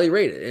that's highly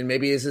rated, and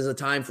maybe this is a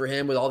time for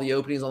him with all the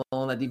openings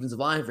on that defensive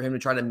line for him to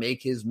try to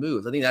make his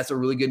moves. I think that's a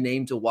really good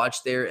name to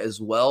watch there as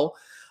well.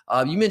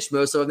 You mentioned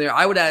most of them there.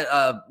 I would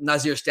add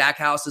Nazir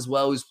Stackhouse as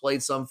well, who's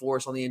played some for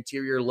us on the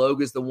interior.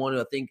 Logue is the one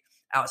who I think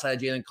outside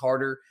of Jalen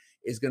Carter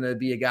is going to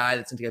be a guy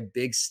that's going to take a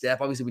big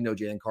step. Obviously, we know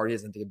Jalen Carter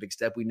is going to take a big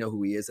step. We know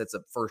who he is. That's a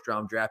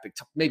first-round draft pick,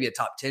 maybe a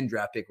top 10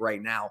 draft pick right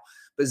now.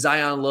 But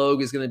Zion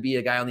Logue is going to be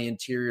a guy on the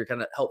interior,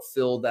 kind of help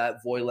fill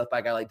that void left by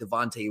a guy like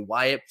Devontae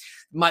Wyatt.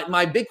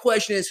 My big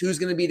question is who's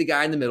going to be the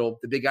guy in the middle,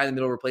 the big guy in the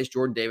middle replace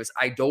Jordan Davis.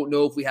 I don't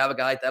know if we have a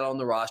guy like that on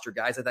the roster.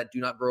 Guys like that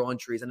do not grow on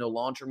trees. I know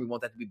long-term we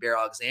want that to be Bear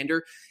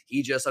Alexander.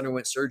 He just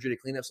underwent surgery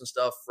to clean up some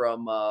stuff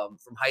from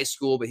high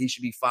school, but he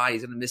should be fine.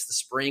 He's going to miss the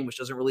spring, which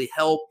doesn't really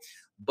help.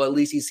 But at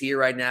least he's here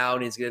right now,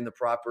 and he's getting the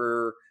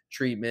proper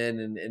treatment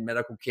and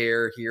medical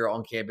care here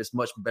on campus,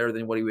 much better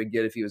than what he would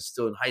get if he was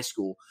still in high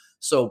school.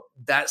 So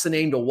that's a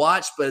name to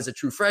watch. But as a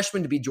true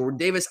freshman, to be Jordan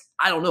Davis,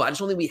 I don't know. I just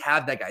don't think we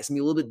have that guy. It's going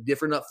to be a little bit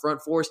different up front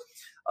for us.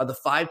 The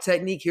 5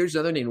 technique, here's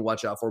another name to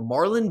watch out for.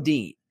 Marlon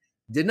Dean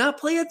did not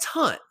play a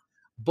ton,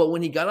 but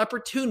when he got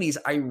opportunities,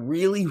 I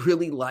really,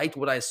 really liked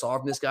what I saw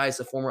from this guy as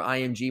a former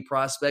IMG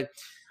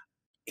prospect.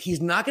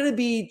 He's not going to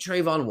be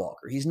Trayvon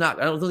Walker. He's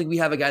not. I don't think we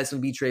have a guy that's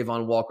going to be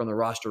Trayvon Walker on the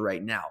roster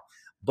right now.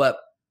 But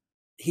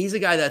he's a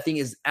guy that I think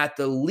is at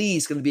the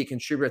least going to be a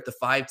contributor at the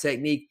 5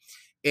 technique.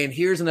 And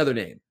here's another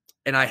name.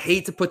 And I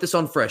hate to put this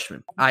on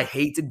freshmen. I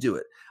hate to do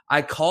it.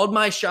 I called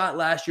my shot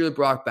last year with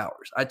Brock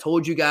Bowers. I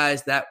told you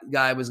guys that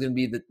guy was going to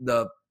be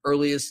the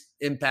earliest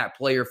impact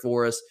player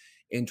for us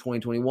in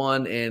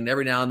 2021. And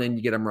every now and then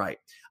you get him right.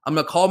 I'm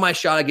going to call my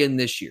shot again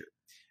this year.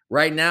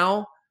 Right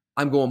now,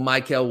 I'm going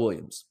Mykel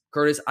Williams.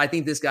 Curtis, I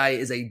think this guy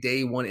is a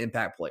day one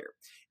impact player.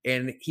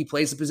 And he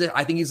plays the position.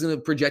 I think he's going to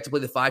project to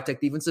play the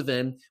 5-tech defensive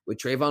end. With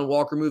Trayvon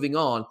Walker moving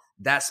on,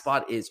 that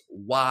spot is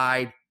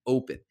wide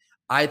open.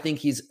 I think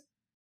he's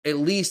at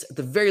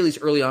the very least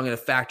early on going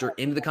to factor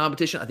into the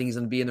competition. I think he's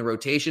going to be in the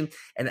rotation.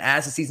 And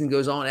as the season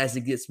goes on, as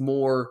he gets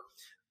more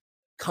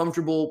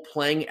comfortable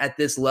playing at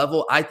this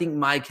level, I think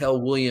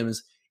Mykel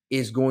Williams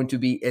is going to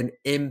be an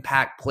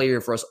impact player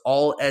for us,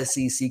 all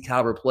SEC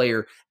caliber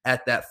player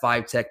at that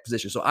 5-tech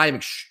position. So I am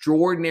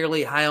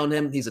extraordinarily high on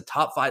him. He's a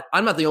top 5.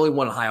 I'm not the only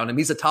one high on him.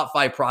 He's a top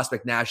 5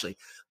 prospect nationally.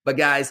 But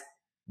guys,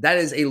 that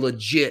is a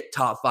legit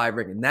top 5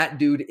 ranking. That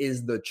dude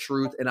is the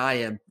truth, and I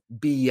am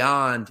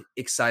beyond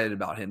excited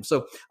about him.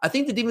 So I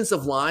think the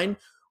defensive line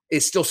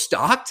is still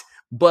stocked,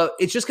 but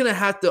it's just going to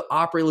have to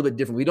operate a little bit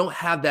different. We don't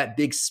have that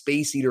big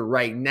space eater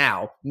right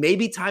now.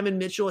 Maybe Tymon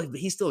Mitchell,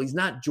 he's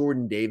not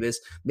Jordan Davis.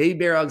 Maybe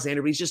Bear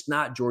Alexander, but he's just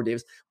not Jordan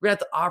Davis. We're going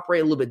to have to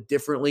operate a little bit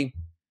differently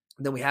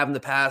than we have in the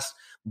past.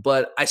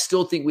 But I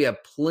still think we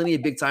have plenty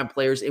of big-time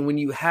players. And when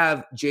you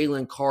have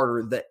Jalen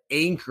Carter, the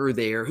anchor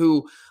there,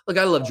 who, look,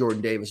 I love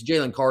Jordan Davis.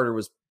 Jalen Carter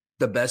was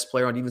the best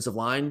player on defensive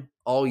line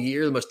all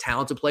year, the most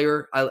talented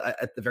player,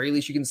 at the very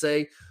least you can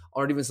say,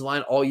 on our defensive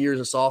line all year as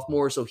a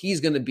sophomore. So he's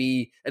going to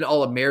be an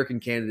All-American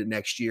candidate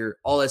next year,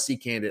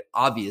 All-SC candidate,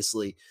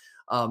 obviously.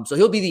 So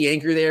he'll be the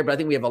anchor there, but I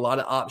think we have a lot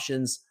of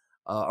options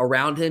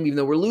around him, even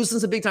though we're losing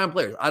some big-time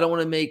players. I don't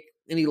want to make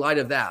any light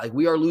of that. Like,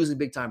 we are losing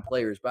big-time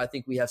players, but I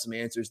think we have some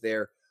answers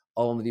there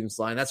all on the defensive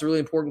line. That's a really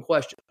important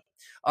question.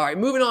 All right,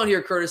 moving on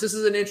here, Curtis. This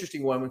is an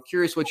interesting one. I'm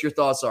curious what your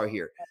thoughts are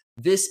here.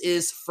 This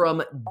is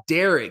from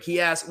Derek. He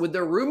asks, with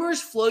the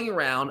rumors floating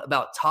around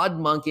about Todd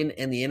Monken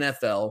and the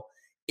NFL,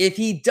 if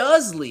he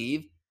does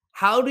leave,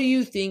 how do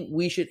you think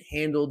we should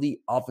handle the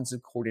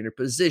offensive coordinator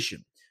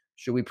position?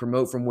 Should we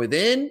promote from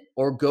within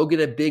or go get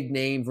a big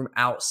name from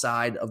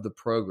outside of the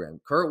program?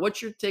 Kurt,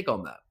 what's your take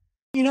on that?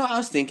 You know, I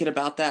was thinking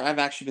about that. I've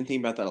actually been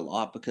thinking about that a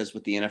lot because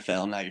with the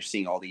NFL, now you're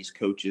seeing all these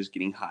coaches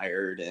getting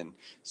hired and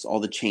so all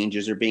the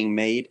changes are being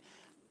made.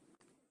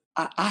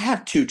 I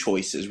have 2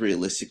 choices,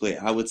 realistically.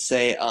 I would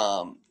say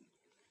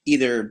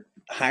either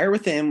hire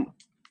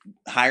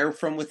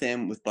from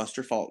within with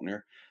Buster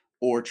Faulkner,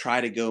 or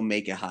try to go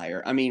make a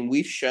hire. I mean,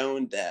 we've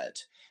shown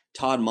that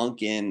Todd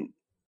Monken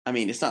I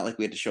mean, it's not like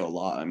we had to show a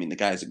lot. I mean, the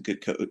guy's a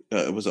good coach.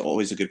 Was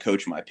always a good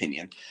coach, in my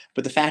opinion.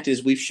 But the fact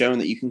is, we've shown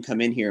that you can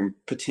come in here and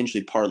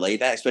potentially parlay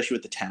that, especially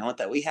with the talent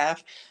that we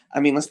have. I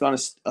mean, let's be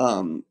honest.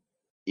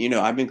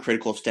 I've been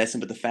critical of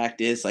Stetson, but the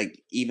fact is,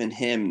 like, even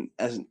him,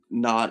 as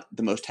not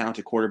the most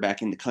talented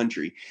quarterback in the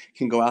country,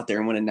 can go out there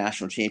and win a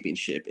national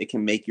championship. It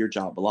can make your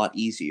job a lot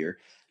easier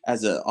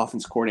as an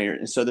offense coordinator.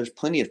 And so there's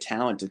plenty of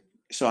talent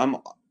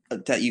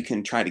that you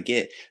can try to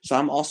get. So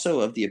I'm also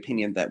of the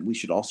opinion that we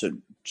should also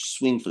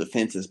swing for the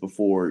fences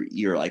before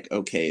you're like,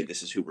 okay,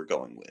 this is who we're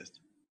going with.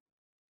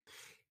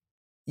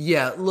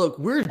 Yeah, look,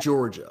 we're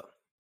Georgia.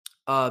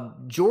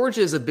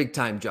 Georgia is a big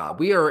time job.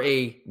 We are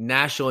a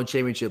national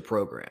championship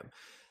program.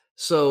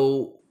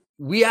 So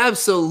we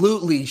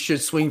absolutely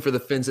should swing for the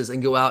fences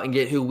and go out and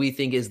get who we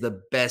think is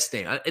the best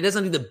name. It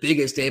doesn't need the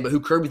biggest name, but who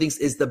Kirby thinks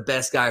is the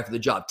best guy for the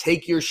job.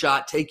 Take your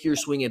shot, take your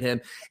swing at him,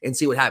 and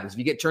see what happens. If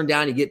you get turned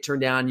down,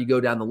 you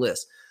go down the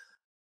list.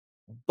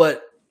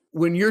 But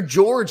when you're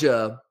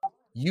Georgia,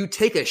 you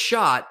take a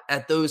shot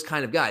at those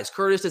kind of guys.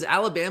 Curtis, does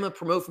Alabama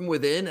promote from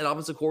within an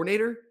offensive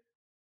coordinator?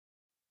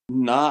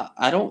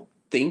 I don't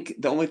think.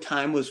 The only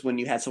time was when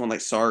you had someone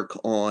like Sark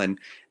on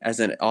as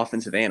an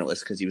offensive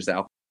analyst because he was the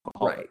alcoholic.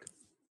 Right.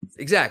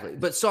 Exactly.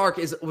 But Sark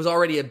was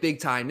already a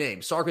big-time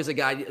name. Sark is a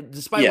guy,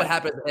 despite what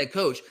happened as the head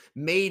coach,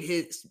 made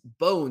his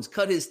bones,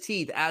 cut his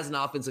teeth as an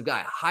offensive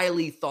guy.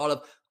 Highly thought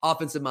of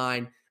offensive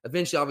mind.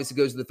 Eventually, obviously,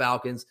 goes to the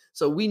Falcons.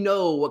 So we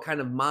know what kind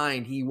of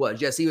mind he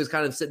was. Yes, he was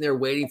kind of sitting there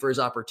waiting for his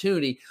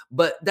opportunity,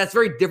 but that's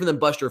very different than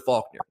Buster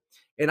Faulkner.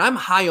 And I'm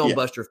high on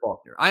Buster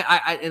Faulkner.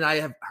 I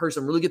have heard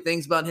some really good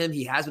things about him.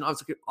 He has been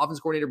offense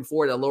coordinator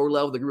before at a lower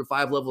level, the Group of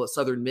 5 level at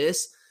Southern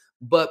Miss.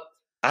 But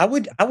I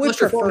would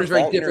Buster prefer Faulkner is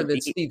very Faulkner different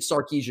than Steve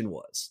Sarkisian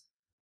was.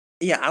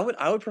 Yeah,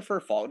 I would prefer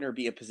Faulkner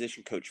be a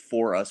position coach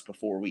for us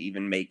before we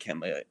even make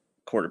him a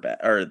quarterback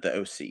or the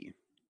OC.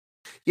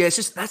 Yeah,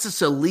 that's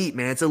just elite,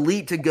 man. It's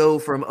elite to go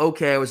from,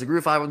 okay, I was a Group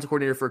of 5 offensive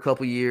coordinator for a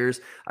couple years.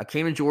 I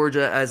came to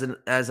Georgia as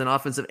an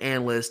offensive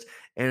analyst,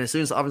 and as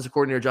soon as the offensive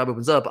coordinator job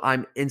opens up,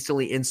 I'm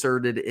instantly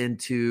inserted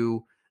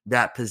into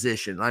that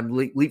position. I'm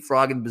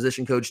leapfrogging the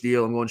position coach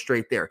deal. I'm going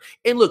straight there.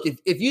 And look,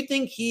 if you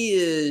think he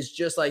is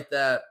just like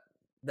that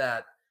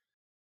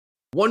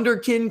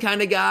wonderkin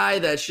kind of guy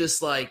that's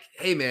just like,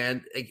 hey,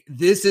 man, like,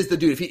 this is the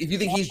dude. If you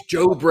think he's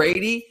Joe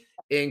Brady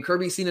and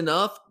Kirby's seen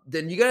enough,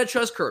 then you got to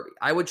trust Kirby.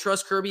 I would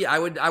trust Kirby. I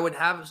would be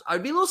a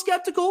little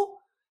skeptical,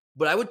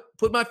 but I would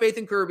put my faith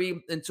in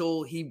Kirby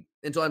until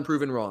I'm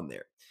proven wrong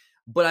there.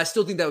 But I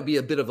still think that would be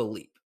a bit of a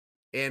leap.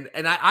 And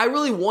I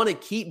really want to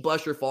keep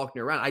Buster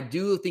Faulkner around. I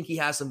do think he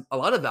has a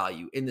lot of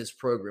value in this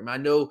program. I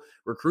know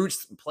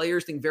recruits and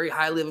players think very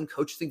highly of him.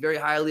 Coaches think very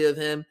highly of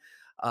him.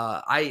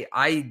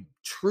 I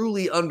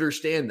truly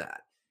understand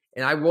that.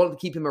 And I want to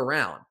keep him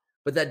around.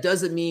 But that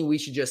doesn't mean we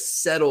should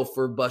just settle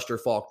for Buster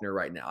Faulkner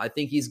right now. I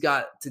think he's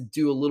got to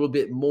do a little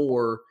bit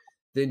more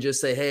than just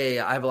say, hey,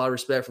 I have a lot of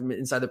respect from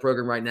inside the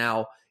program right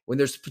now, when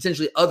there's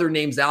potentially other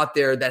names out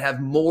there that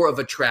have more of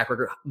a track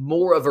record,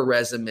 more of a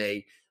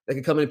resume that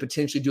can come in and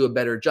potentially do a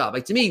better job.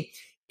 Like, to me,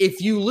 if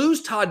you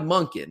lose Todd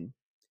Monken,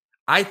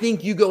 I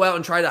think you go out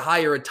and try to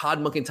hire a Todd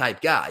Monken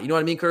type guy. You know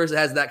what I mean, Curtis? That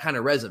has that kind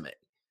of resume.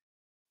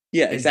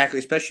 Yeah, exactly.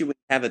 Especially when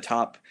you have a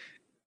top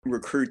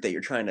recruit that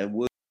you're trying to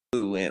woo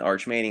in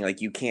Arch Manning,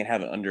 like, you can't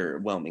have an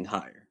underwhelming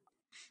hire.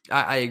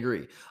 I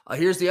agree.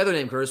 Here's the other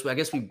name, Curtis. I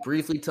guess we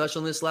briefly touched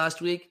on this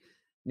last week.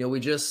 You know,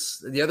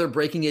 the other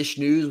breaking-ish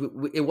news,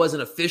 it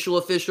wasn't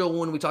official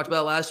when we talked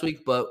about it last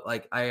week, but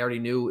like, I already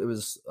knew it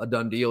was a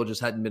done deal,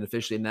 just hadn't been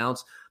officially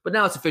announced. But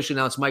now it's officially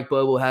announced. Mike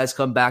Bobo has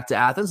come back to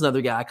Athens,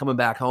 another guy coming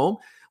back home,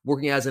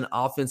 working as an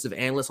offensive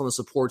analyst on the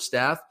support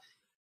staff.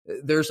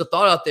 There's a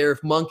thought out there,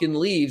 if Monken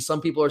leaves,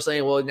 some people are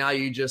saying, well, now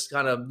you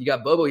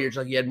got Bobo here, just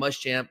like you had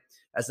Muschamp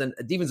as a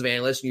defensive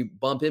analyst, and you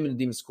bump him into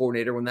defensive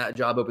coordinator when that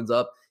job opens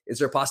up. Is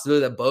there a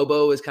possibility that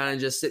Bobo is kind of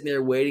just sitting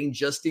there waiting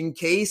just in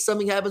case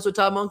something happens with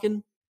Todd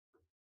Monken?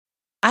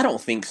 I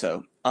don't think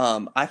so.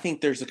 I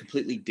think there's a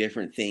completely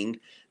different thing.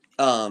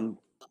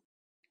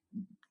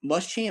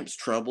 Muschamp's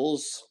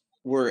troubles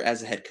were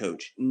as a head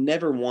coach.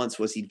 Never once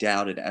was he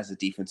doubted as a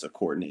defensive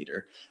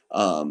coordinator.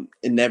 And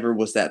never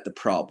was that the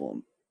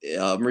problem.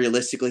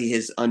 Realistically,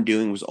 his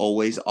undoing was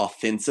always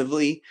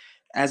offensively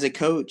as a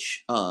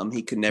coach.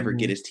 He could never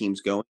get his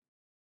teams going,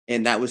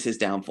 and that was his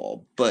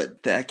downfall.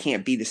 But that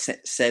can't be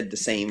said the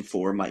same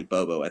for Mike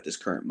Bobo at this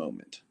current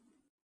moment.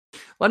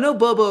 Well, I know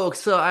Bobo,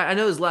 so I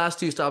know his last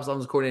two stops on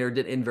his coordinator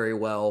didn't end very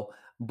well,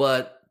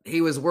 but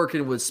he was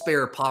working with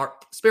spare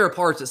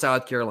parts at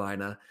South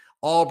Carolina.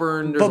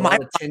 Auburn, there's a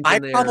lot of tension there.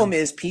 My problem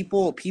is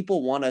people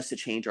want us to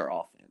change our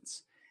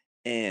offense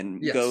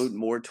and go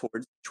more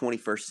towards the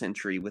 21st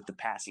century with the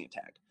passing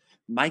attack.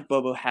 Mike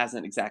Bobo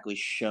hasn't exactly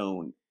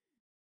shown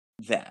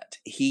that.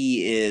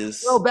 He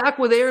is... Well, back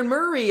with Aaron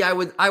Murray, I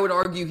would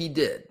argue he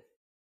did.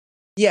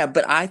 Yeah,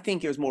 but I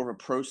think it was more of a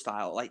pro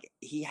style. Like,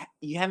 you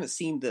haven't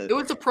seen the... It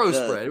was a pro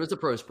spread. It was a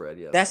pro spread,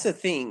 yeah. That's the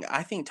thing.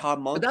 I think Todd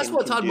Monken... But that's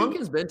what Todd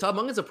Monken's been. Todd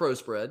Monken's a pro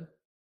spread.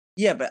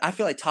 Yeah, but I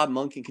feel like Todd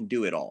Monken can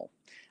do it all.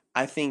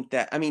 I think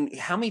that, I mean,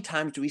 how many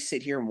times do we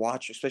sit here and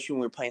watch, especially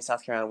when we were playing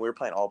South Carolina, we were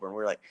playing Auburn,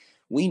 we're like,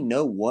 we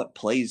know what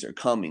plays are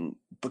coming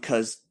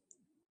because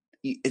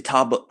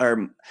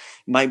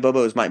Mike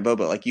Bobo is Mike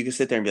Bobo. Like, you can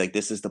sit there and be like,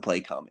 this is the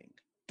play coming.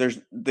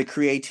 The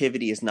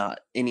creativity is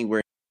not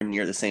anywhere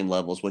near the same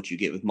level as what you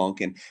get with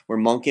Monken, where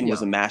Monken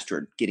was a master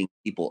at getting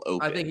people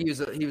open. I think he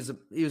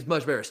was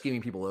much better at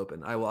scheming people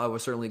open. I will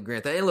certainly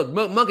grant that. And look,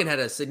 Monken had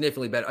a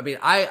significantly better. I mean,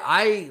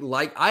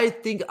 I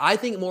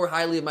think more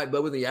highly of Mike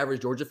Bobo than the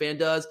average Georgia fan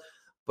does.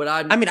 But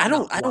I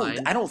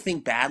don't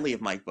think badly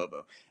of Mike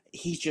Bobo.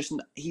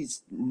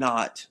 He's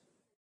not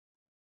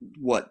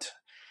what.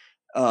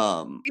 He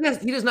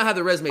does not have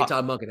the resume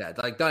Todd Monken had.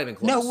 Like, not even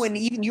close. No, when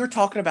even you're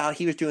talking about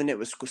he was doing it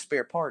with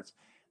spare parts.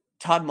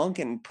 Todd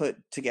Monken put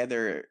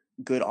together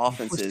good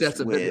offenses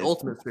with the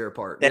ultimate spare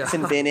part.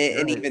 Stetson Bennett,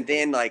 and even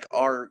then, like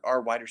our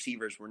wide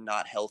receivers were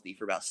not healthy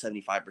for about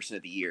 75%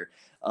 of the year.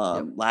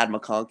 Ladd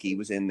McConkey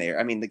was in there.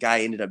 I mean, the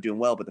guy ended up doing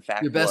well, but the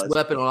fact your best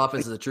weapon on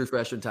offense is a true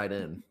freshman tight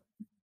end.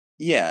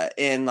 Yeah,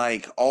 and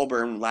like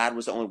Auburn, Ladd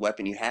was the only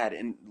weapon you had,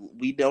 and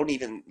we don't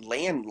even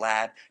land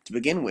Ladd to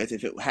begin with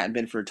if it hadn't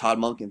been for Todd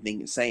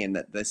Monken saying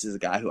that this is a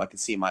guy who I could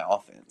see in my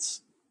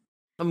offense.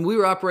 I mean, we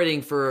were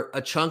operating for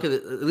a chunk of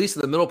at least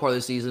in the middle part of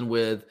the season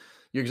with,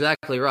 you're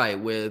exactly right,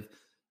 with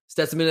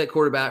Stetson Bennett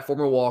quarterback,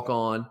 former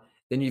walk-on.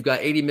 Then you've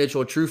got A.D.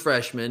 Mitchell, a true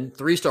freshman,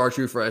 3-star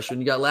true freshman.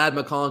 You got Ladd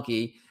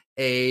McConkey,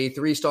 a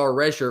 3-star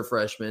redshirt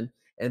freshman.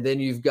 And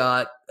then you've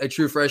got a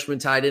true freshman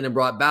tight end and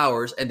Brock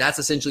Bowers, and that's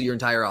essentially your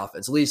entire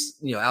offense. At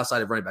least,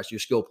 outside of running backs, your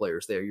skill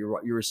players there,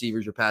 your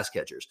receivers, your pass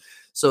catchers.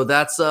 So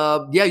that's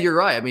you're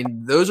right. I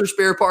mean, those are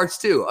spare parts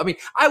too. I mean,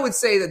 I would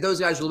say that those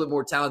guys are a little bit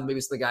more talented, maybe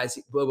some of the guys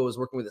Bobo was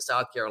working with at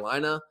South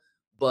Carolina,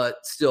 but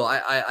still,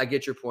 I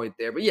get your point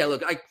there. But yeah,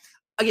 look,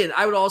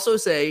 I would also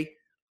say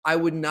I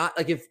would not,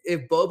 like,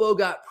 if Bobo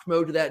got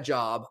promoted to that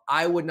job,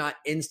 I would not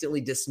instantly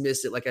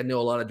dismiss it like I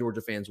know a lot of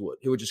Georgia fans would,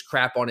 who would just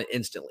crap on it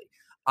instantly.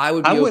 I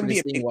wouldn't be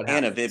a big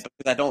fan of it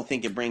because I don't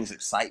think it brings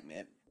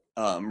excitement.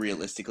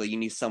 Realistically, you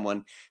need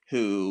someone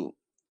who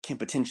can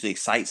potentially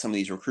excite some of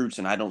these recruits,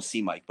 and I don't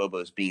see Mike Bobo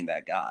as being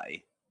that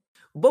guy.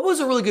 Bobo's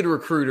a really good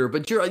recruiter,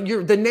 but you're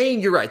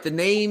right. The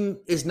name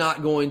is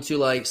not going to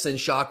like send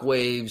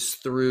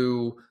shockwaves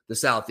through the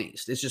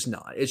Southeast. It's just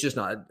not.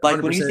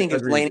 Like when you think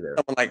of landing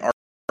someone like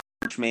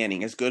Arch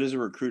Manning, as good as a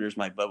recruiter as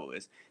Mike Bobo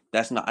is,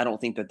 that's not. I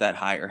don't think that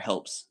hire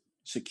helps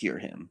secure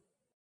him.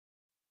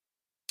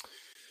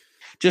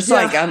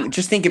 I'm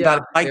just thinking about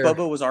it. Mike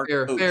Bobo was our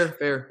coach.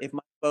 Fair. If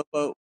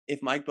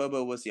Mike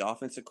Bobo was the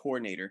offensive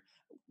coordinator,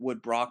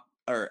 would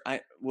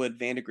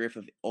Vandegrift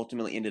have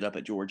ultimately ended up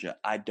at Georgia?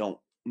 I don't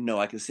know.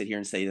 I could sit here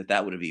and say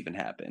that would have even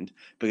happened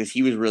because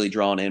he was really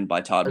drawn in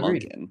by Todd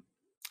Monken.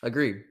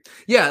 Agreed.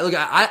 Yeah. Look,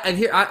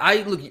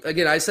 I look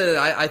again. I said it.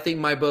 I think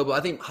Mike Bobo.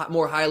 I think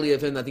more highly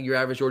of him than I think your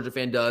average Georgia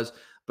fan does.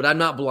 But I'm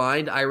not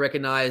blind. I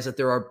recognize that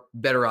there are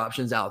better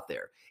options out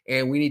there.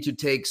 And we need to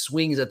take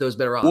swings at those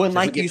better options. Well,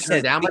 like you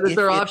said, down by those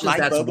better options,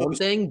 that's one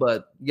thing.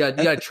 But you got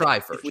to try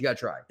first. You got to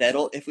try.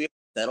 If we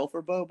settle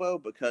for Bobo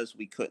because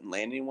we couldn't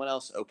land anyone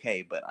else,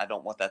 okay. But I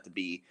don't want that to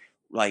be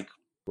like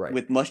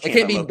with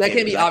Muschamp. That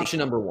can't be option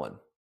number one.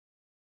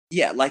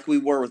 Yeah, like we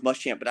were with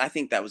Muschamp. But I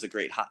think that was a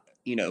great,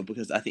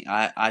 because I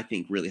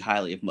think really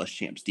highly of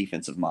Muschamp's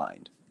defensive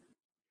mind.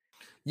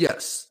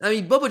 Yes, I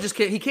mean Bobo just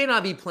can't. He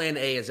cannot be Plan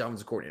A as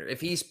offensive coordinator.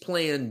 If he's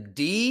Plan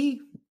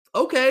D.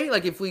 Okay,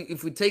 like if we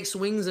take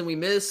swings and we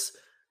miss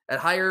at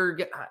higher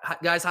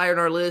guys higher on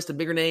our list and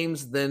bigger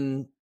names,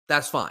 then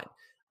that's fine.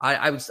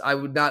 I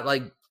would not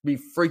like be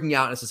freaking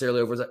out necessarily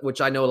over that, which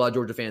I know a lot of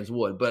Georgia fans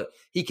would, but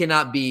he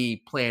cannot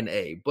be Plan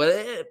A.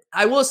 But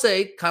I will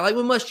say, kind of like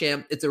with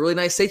Muschamp, it's a really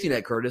nice safety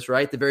net, Curtis.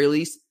 Right, at the very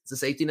least, it's a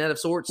safety net of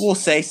sorts. We'll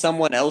say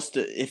someone else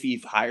if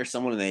you hire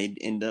someone and they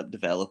end up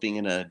developing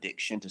an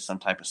addiction to some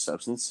type of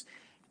substance.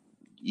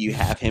 You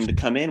have him to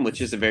come in, which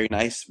is a very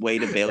nice way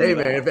to bail you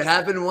out. If it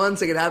happened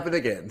once, it can happen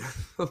again.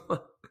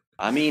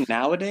 I mean,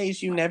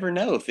 nowadays you never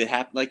know if it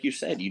happened. Like you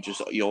said,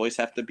 you always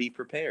have to be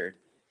prepared.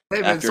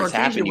 Hey man,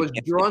 Sarkisian was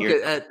drunk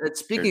at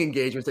speaking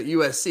engagements at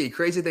USC.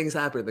 Crazy things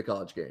happen at the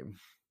college game.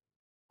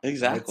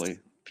 Exactly.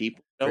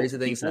 People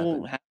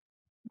have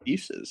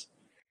abuses.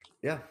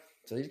 Yeah.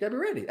 So he's got to be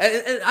ready.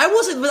 And I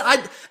wasn't.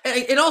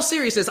 In all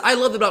seriousness, I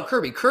love about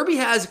Kirby. Kirby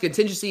has a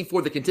contingency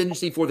for the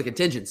contingency for the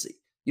contingency.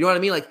 You know what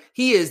I mean? Like,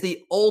 he is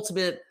the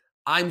ultimate,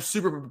 I'm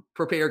super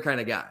prepared kind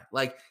of guy.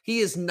 Like, he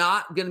is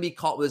not going to be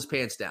caught with his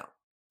pants down,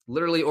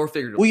 literally or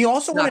figuratively. Well, you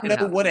also want to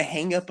know what a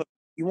hang up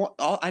you want.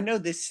 I know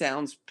this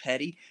sounds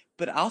petty,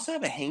 but I also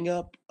have a hang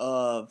up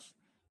of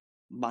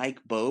Mike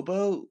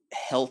Bobo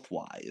health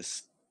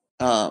wise.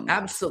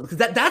 Absolutely.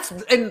 That's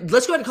and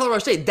let's go ahead and Colorado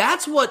State.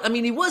 That's what I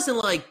mean. He wasn't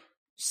like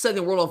setting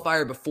the world on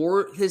fire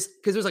before because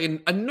it was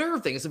like a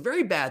nerve thing. It's a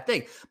very bad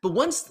thing. But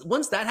once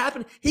that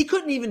happened, he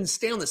couldn't even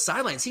stay on the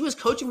sidelines. He was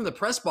coaching from the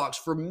press box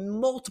for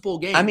multiple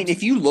games. I mean,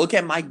 if you look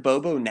at Mike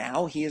Bobo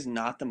now, he is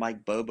not the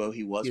Mike Bobo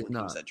he was when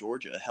he was at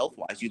Georgia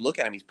health-wise. You look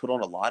at him, he's put on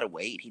a lot of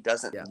weight. He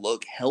doesn't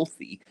look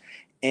healthy.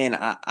 And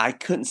I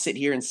couldn't sit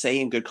here and say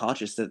in good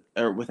conscience that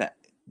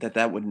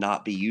that would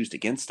not be used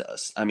against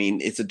us. I mean,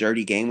 it's a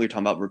dirty game. We were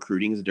talking about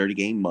recruiting is a dirty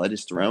game. Mud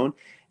is thrown,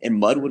 and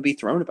mud would be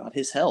thrown about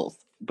his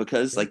health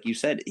because, like you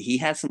said, he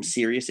had some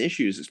serious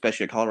issues,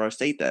 especially at Colorado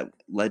State, that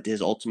led to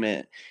his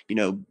ultimate,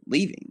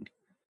 leaving.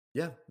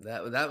 Yeah,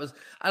 that was,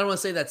 I don't want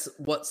to say that's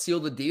what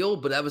sealed the deal,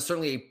 but that was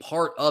certainly a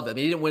part of it. I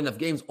mean, he didn't win enough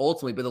games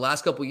ultimately, but the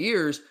last couple of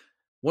years,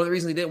 one of the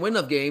reasons he didn't win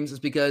enough games is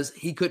because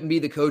he couldn't be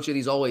the coach that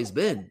he's always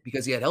been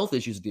because he had health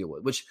issues to deal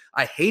with, which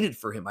I hated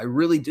for him. I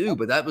really do,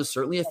 but that was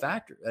certainly a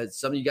factor. That's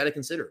something you got to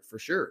consider for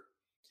sure.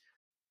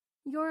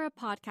 You're a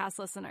podcast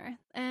listener,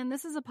 and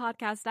this is a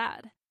podcast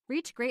ad.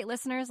 Reach great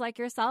listeners like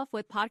yourself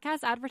with podcast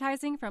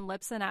advertising from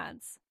Libsyn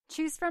Ads.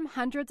 Choose from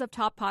hundreds of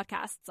top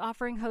podcasts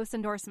offering host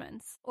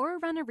endorsements, or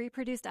run a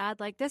reproduced ad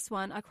like this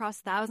one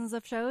across thousands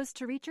of shows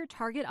to reach your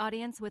target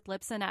audience with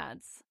Libsyn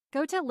Ads.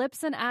 Go to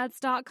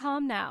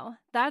libsynads.com now.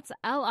 That's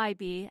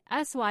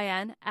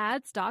LIBSYN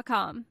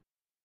ads.com.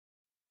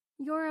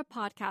 You're a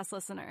podcast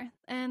listener,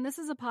 and this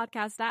is a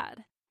podcast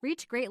ad.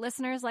 Reach great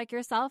listeners like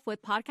yourself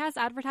with podcast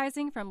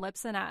advertising from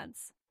Libsyn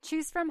Ads.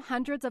 Choose from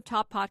hundreds of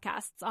top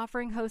podcasts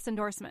offering host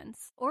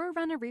endorsements, or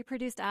run a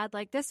reproduced ad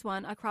like this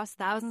one across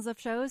thousands of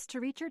shows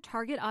to reach your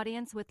target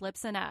audience with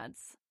Libsyn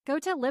Ads. Go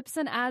to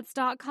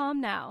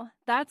libsynads.com now.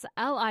 That's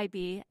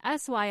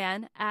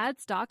LIBSYN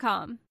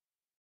ads.com.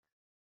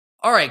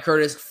 All right,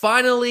 Curtis,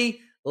 finally,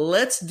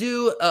 let's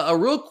do a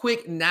real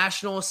quick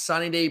National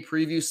Signing Day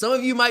preview. Some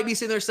of you might be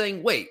sitting there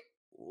saying, wait,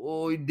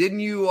 didn't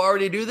you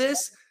already do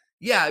this?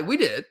 Yeah, we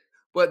did,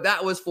 but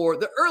that was for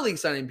the early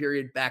signing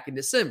period back in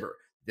December.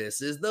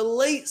 This is the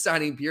late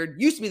signing period.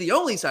 Used to be the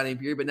only signing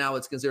period, but now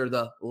it's considered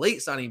the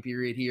late signing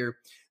period here,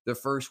 the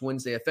first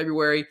Wednesday of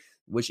February,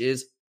 which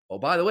is, oh,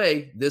 by the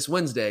way, this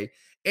Wednesday.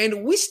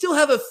 And we still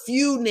have a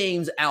few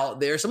names out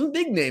there, some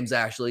big names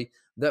actually,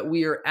 that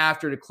we are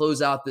after to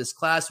close out this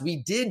class. We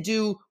did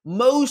do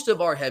most of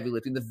our heavy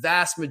lifting, the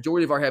vast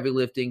majority of our heavy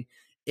lifting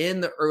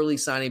in the early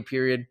signing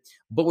period,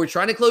 but we're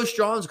trying to close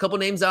strong. There's a couple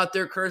names out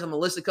there, Curtis. I'm going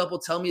to list a couple.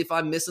 Tell me if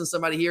I'm missing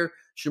somebody here.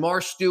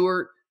 Shamar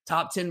Stewart,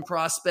 top 10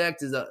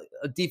 prospect, is a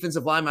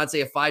defensive lineman. I'd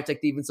say a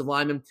 5-tech defensive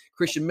lineman.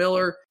 Christian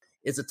Miller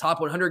is a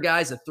top 100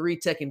 guy, a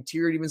 3-tech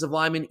interior defensive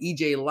lineman.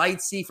 EJ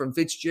Lightsey from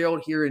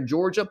Fitzgerald here in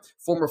Georgia,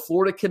 former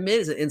Florida commit,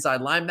 is an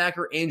inside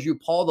linebacker. Andrew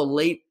Paul, the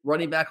late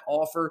running back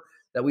offer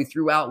that we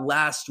threw out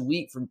last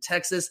week from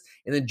Texas.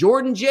 And then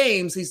Jordan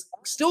James, he's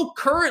still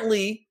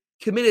currently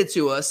committed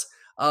to us.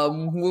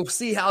 We'll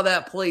see how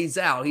that plays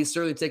out. He's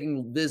certainly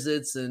taking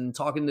visits and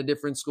talking to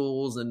different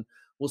schools, and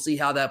we'll see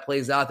how that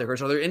plays out there.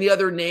 Are there any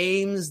other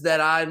names that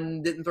I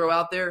didn't throw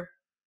out there?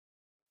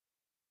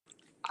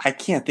 I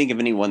can't think of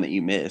anyone that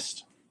you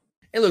missed.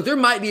 And look, there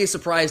might be a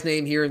surprise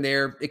name here and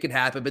there. It could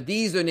happen, but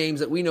these are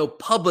names that we know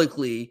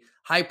publicly,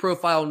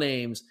 high-profile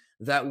names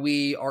that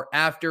we are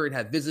after and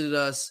have visited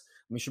us.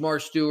 I mean,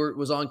 Shamar Stewart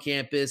was on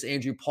campus.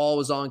 Andrew Paul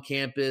was on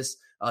campus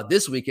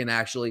this weekend,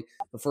 actually,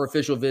 for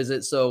official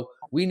visit. So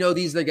we know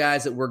these are the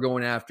guys that we're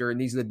going after,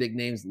 and these are the big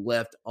names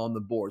left on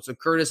the board. So,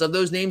 Curtis, of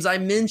those names I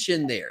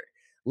mentioned there,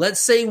 let's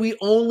say we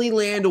only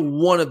land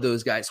one of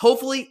those guys.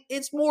 Hopefully,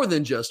 it's more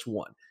than just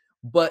one.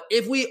 But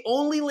if we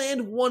only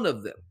land one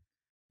of them,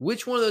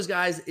 which one of those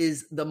guys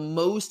is the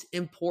most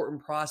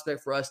important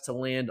prospect for us to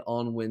land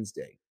on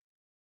Wednesday?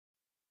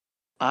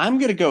 I'm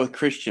going to go with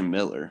Christian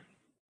Miller.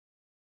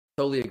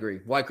 Totally agree.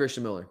 Why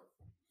Christian Miller?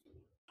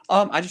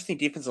 I just think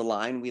defensive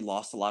line, we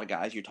lost a lot of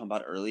guys you were talking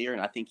about earlier,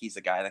 and I think he's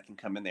a guy that can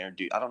come in there and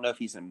do – I don't know if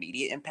he's an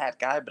immediate impact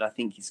guy, but I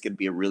think he's going to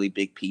be a really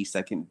big piece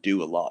that can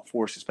do a lot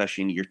for us,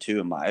 especially in year 2,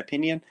 in my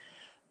opinion.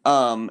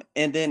 And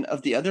then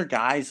of the other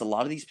guys, a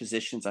lot of these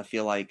positions, I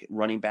feel like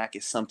running back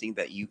is something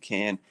that you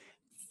can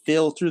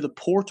fill through the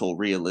portal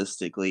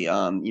realistically.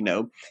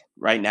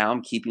 Right now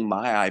I'm keeping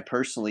my eye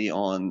personally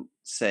on,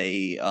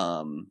 say,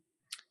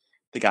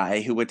 the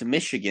guy who went to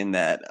Michigan,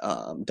 that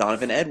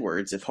Donovan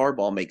Edwards, if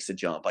Harbaugh makes a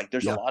jump. Like,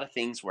 there's a lot of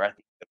things where I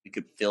think that we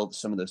could fill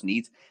some of those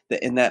needs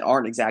that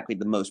aren't exactly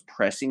the most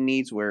pressing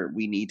needs, where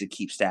we need to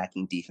keep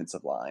stacking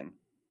defensive line.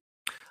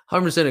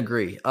 100%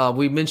 agree.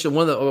 We mentioned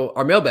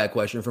our mailbag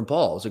question from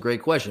Paul. It's a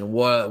great question.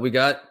 What we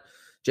got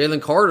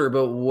Jalen Carter,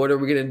 but what are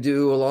we going to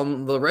do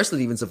along the rest of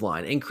the defensive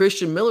line? And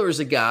Christian Miller is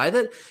a guy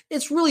that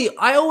it's really,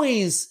 I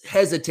always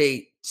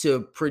hesitate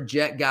to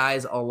project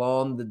guys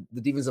along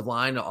the defensive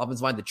line, the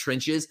offensive line, the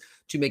trenches,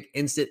 to make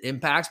instant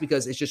impacts,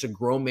 because it's just a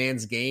grown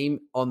man's game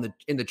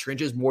in the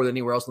trenches more than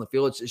anywhere else on the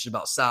field. It's just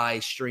about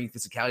size, strength,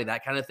 physicality,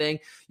 that kind of thing.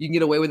 You can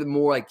get away with it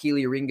more like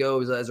Keely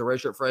Ringo as a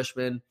redshirt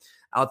freshman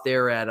out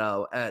there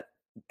at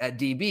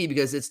DB,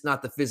 because it's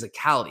not the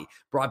physicality.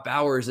 Brock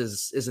Bowers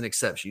is an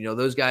exception.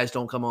 Those guys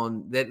don't come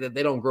on,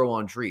 they don't grow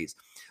on trees.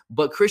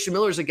 But Christian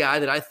Miller is a guy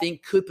that I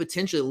think could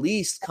potentially at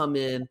least come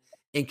in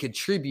and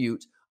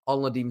contribute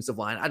on the defensive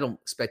line. I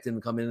don't expect him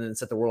to come in and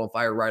set the world on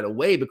fire right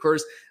away, but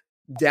Curtis,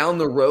 down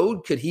the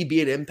road, could he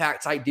be an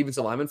impact type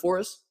defensive lineman for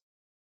us?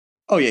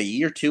 Oh yeah,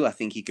 year 2, I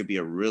think he could be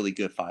a really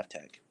good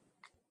 5-tech.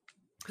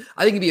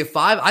 I think he'd be a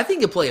 5. I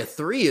think he'd play a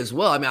 3 as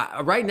well. I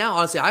mean, right now,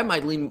 honestly, I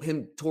might lean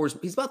him towards,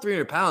 he's about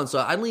 300 pounds, so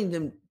I lean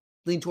him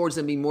lean towards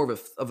him being more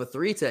of a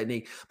 3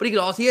 technique, but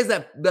he has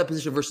that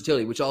position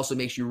versatility, which also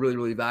makes you really,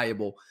 really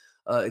valuable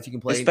if you can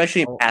play.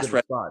 Especially in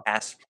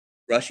pass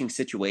rushing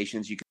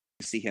situations, you can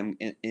see him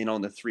in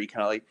on the 3,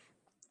 kind of like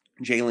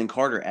Jalen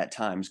Carter at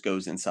times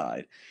goes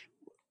inside.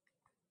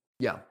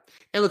 Yeah.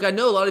 And look, I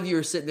know a lot of you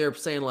are sitting there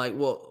saying like,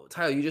 well,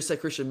 Tyler, you just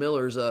said Christian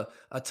Miller's a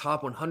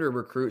top 100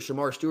 recruit.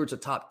 Shamar Stewart's a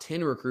top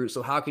 10 recruit.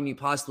 So how can you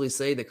possibly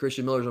say that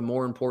Christian Miller's a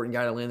more important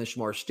guy to land than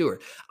Shamar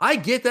Stewart? I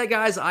get that,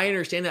 guys. I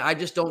understand that. I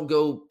just don't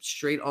go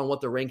straight on what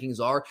the rankings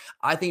are.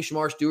 I think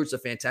Shamar Stewart's a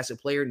fantastic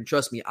player. And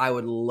trust me, I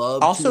would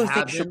love also to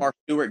have think Shamar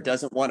Stewart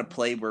doesn't want to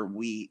play where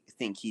we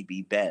think he'd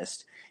be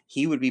best.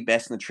 He would be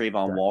best in the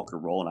Trayvon Walker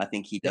role. And I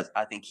think he does.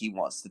 I think he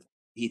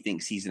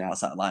thinks he's an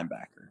outside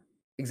linebacker.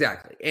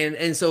 Exactly.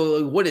 And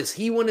so what does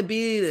he want to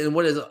be, and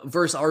what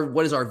is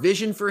our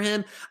vision for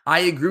him? I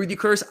agree with you,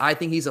 Curtis. I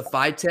think he's a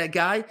 5-tech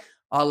guy,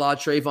 a la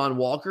Trayvon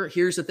Walker.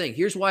 Here's the thing.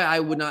 Here's why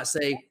I would not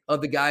say of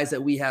the guys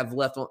that we have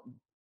left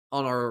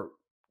on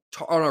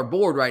our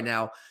board right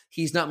now,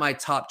 he's not my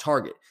top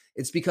target.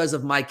 It's because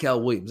of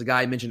Mykel Williams, the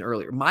guy I mentioned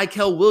earlier.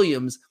 Mykel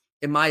Williams,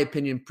 in my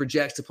opinion,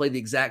 projects to play the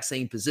exact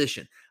same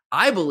position.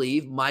 I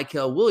believe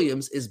Mykel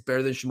Williams is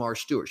better than Shamar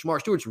Stewart.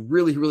 Shamar Stewart's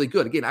really, really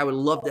good. Again, I would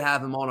love to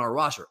have him on our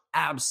roster.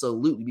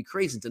 Absolutely. It'd be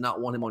crazy to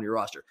not want him on your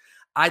roster.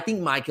 I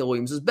think Mykel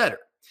Williams is better.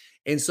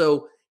 And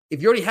so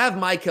if you already have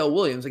Mykel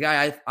Williams, a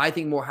guy I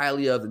think more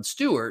highly of than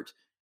Stewart,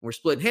 we're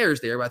splitting hairs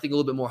there, but I think a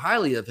little bit more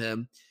highly of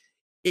him,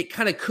 it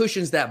kind of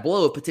cushions that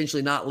blow of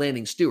potentially not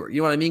landing Stewart.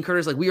 You know what I mean,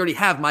 Curtis? Like, we already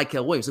have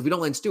Mykel Williams. If we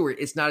don't land Stewart,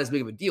 it's not as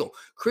big of a deal.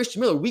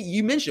 Christian Miller,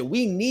 you mentioned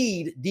we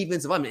need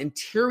defensive linemen,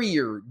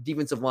 interior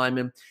defensive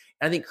linemen.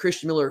 I think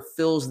Christian Miller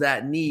fills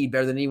that need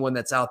better than anyone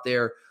that's out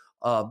there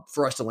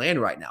for us to land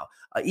right now.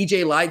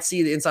 EJ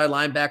Lightsey, the inside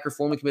linebacker,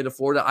 formerly committed to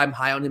Florida, I'm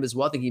high on him as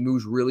well. I think he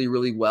moves really,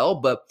 really well.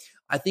 But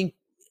I think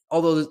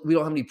although we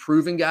don't have any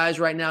proven guys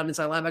right now at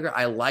inside linebacker,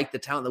 I like the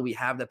talent that we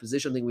have that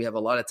position. I think we have a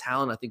lot of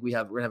talent. I think we're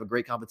going to have a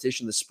great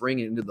competition this spring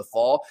and into the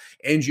fall.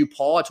 Andrew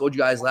Paul, I told you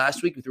guys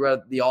last week, we threw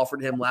out the offer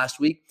to him last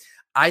week.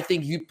 I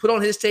think you put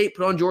on his tape,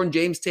 put on Jordan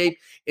James' tape,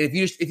 and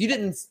if you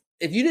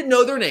didn't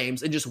know their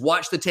names and just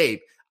watch the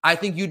tape, I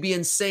think you'd be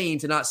insane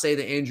to not say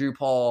that Andrew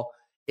Paul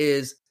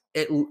is,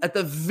 at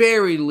the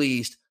very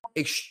least,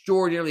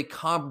 extraordinarily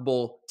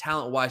comparable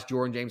talent-wise to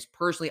Jordan James.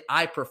 Personally,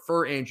 I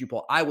prefer Andrew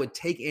Paul. I would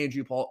take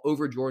Andrew Paul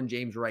over Jordan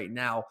James right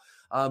now.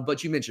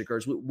 But you mentioned,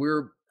 Curtis,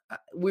 we're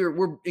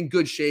in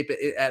good shape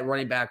at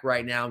running back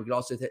right now. We could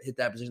also hit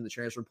that position in the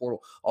transfer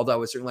portal, although I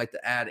would certainly like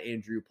to add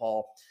Andrew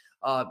Paul.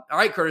 All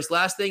right, Curtis,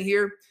 last thing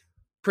here,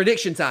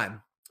 prediction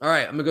time. All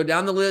right, I'm going to go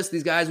down the list.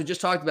 These guys we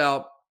just talked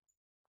about.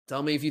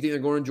 Tell me if you think they're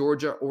going to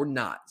Georgia or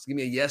not. So give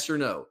me a yes or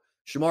no.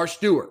 Shamar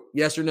Stewart,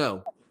 yes or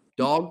no?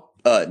 Dog?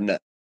 No.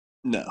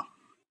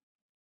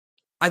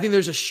 I think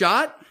there's a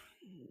shot.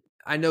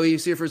 I know he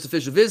was here for his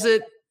official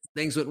visit.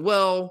 Things went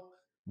well,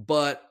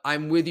 but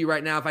I'm with you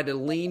right now. If I had to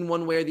lean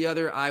one way or the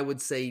other, I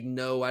would say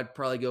no. I'd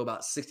probably go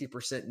about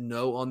 60%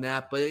 no on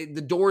that, but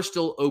the door's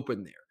still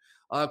open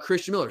there.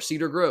 Christian Miller,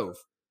 Cedar Grove.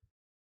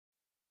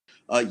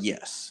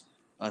 Yes.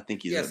 I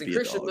think he's and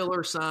Christian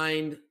Miller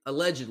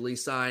allegedly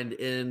signed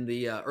in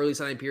the early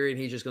signing period.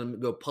 He's just going to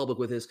go public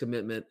with his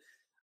commitment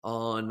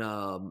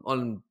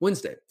on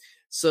Wednesday.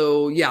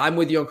 So, yeah, I'm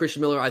with you on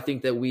Christian Miller. I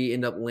think that we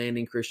end up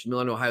landing Christian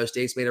Miller. I know Ohio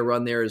State's made a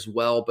run there as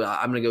well, but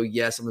I'm going to go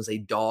yes. I'm going to say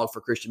dog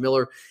for Christian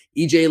Miller.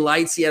 EJ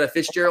Lightsey out of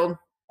Fitzgerald.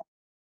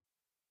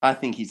 I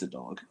think he's a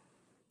dog.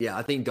 Yeah,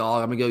 I think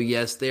dog. I'm going to go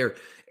yes there.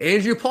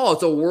 Andrew Paul,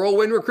 it's a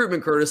whirlwind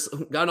recruitment, Curtis.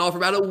 Got an offer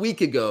about a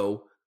week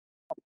ago.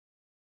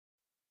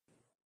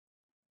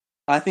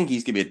 I think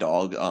he's going to be a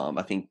dog.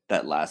 I think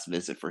that last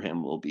visit for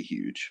him will be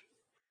huge.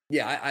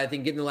 Yeah, I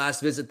think getting the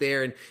last visit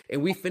there,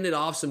 and we fended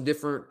off some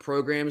different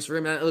programs for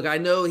him. And look, I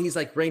know he's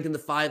like ranked in the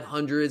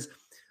 500s,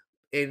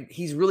 and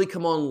he's really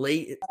come on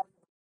late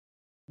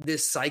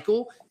this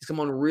cycle. He's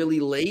come on really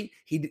late.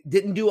 He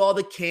didn't do all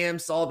the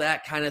camps, all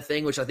that kind of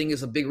thing, which I think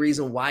is a big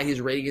reason why his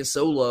rating is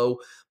so low.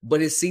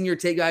 But his senior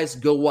tape, guys,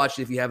 go watch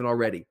it if you haven't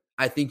already.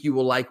 I think you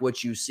will like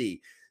what you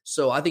see.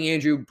 So I think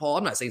Andrew Paul,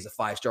 I'm not saying he's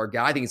a 5-star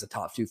guy. I think he's a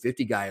top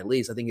 250 guy at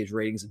least. I think his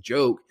rating's a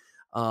joke.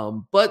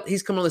 But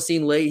he's come on the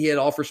scene late. He had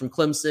offers from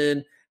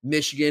Clemson,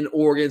 Michigan,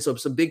 Oregon. So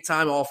some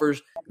big-time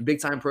offers,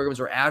 big-time programs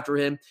are after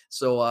him.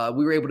 So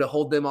we were able to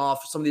hold them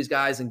off, some of these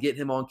guys, and get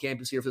him on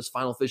campus here for this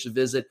final official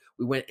visit.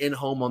 We went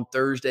in-home on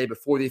Thursday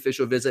before the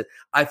official visit.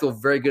 I feel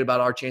very good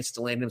about our chances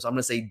to land him. So I'm going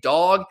to say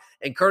dog.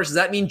 And Curtis, does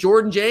that mean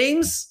Jordan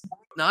James?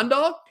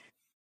 Non-dog?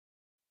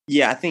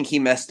 Yeah, I think he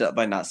messed up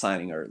by not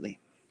signing early.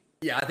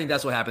 Yeah, I think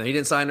that's what happened. He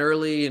didn't sign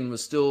early and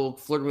was still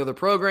flirting with other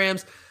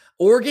programs.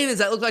 Oregon, does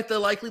that look like the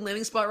likely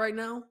landing spot right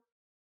now?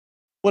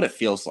 What it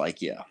feels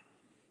like, yeah.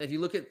 If you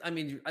look at, I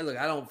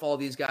don't follow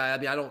these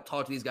guys. I don't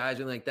talk to these guys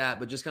or anything like that,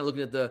 but just kind of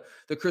looking at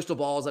the crystal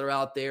balls that are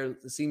out there,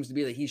 it seems to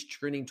be that he's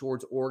trending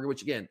towards Oregon,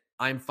 which again,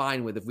 I'm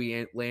fine with if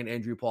we land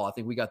Andrew Paul. I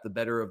think we got the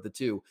better of the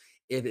two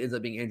if it ends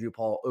up being Andrew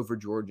Paul over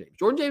Jordan James.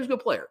 Jordan James is a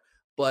good player,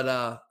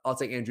 but I'll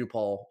take Andrew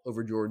Paul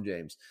over Jordan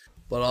James.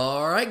 But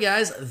all right,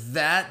 guys,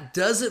 that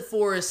does it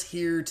for us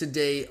here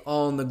today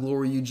on the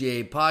Glory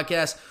UGA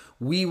podcast.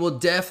 We will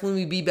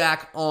definitely be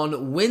back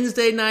on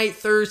Wednesday night,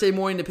 Thursday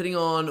morning, depending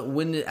on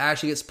when it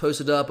actually gets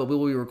posted up. But we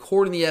will be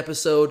recording the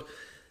episode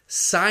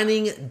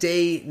signing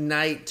day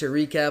night to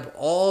recap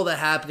all the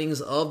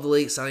happenings of the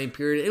late signing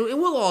period.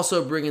 And we'll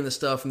also bring in the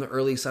stuff from the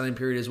early signing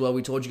period as well.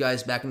 We told you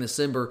guys back in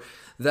December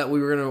that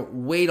we were going to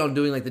wait on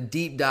doing like the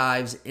deep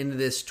dives into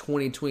this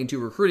 2022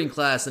 recruiting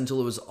class until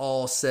it was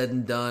all said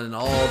and done and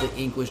all the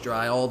ink was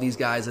dry, all these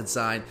guys had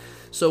signed.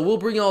 So we'll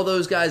bring all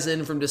those guys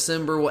in from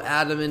December. We'll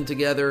add them in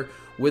together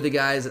with the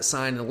guys that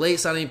signed in the late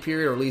signing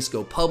period, or at least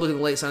go public in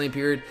the late signing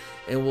period,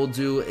 and we'll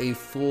do a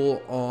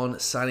full-on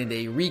signing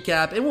day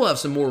recap, and we'll have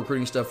some more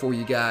recruiting stuff for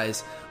you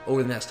guys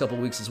over the next couple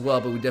of weeks as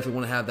well, but we definitely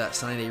want to have that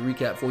signing day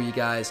recap for you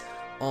guys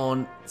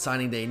on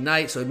signing day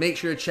night, so make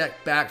sure to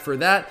check back for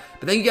that.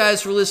 But thank you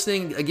guys for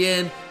listening.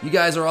 Again, you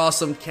guys are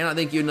awesome. Cannot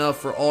thank you enough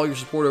for all your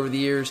support over the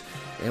years,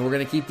 and we're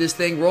going to keep this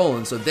thing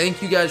rolling. So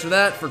thank you guys for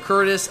that. For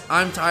Curtis,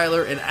 I'm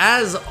Tyler, and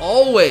as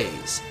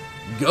always,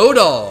 go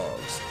Dogs!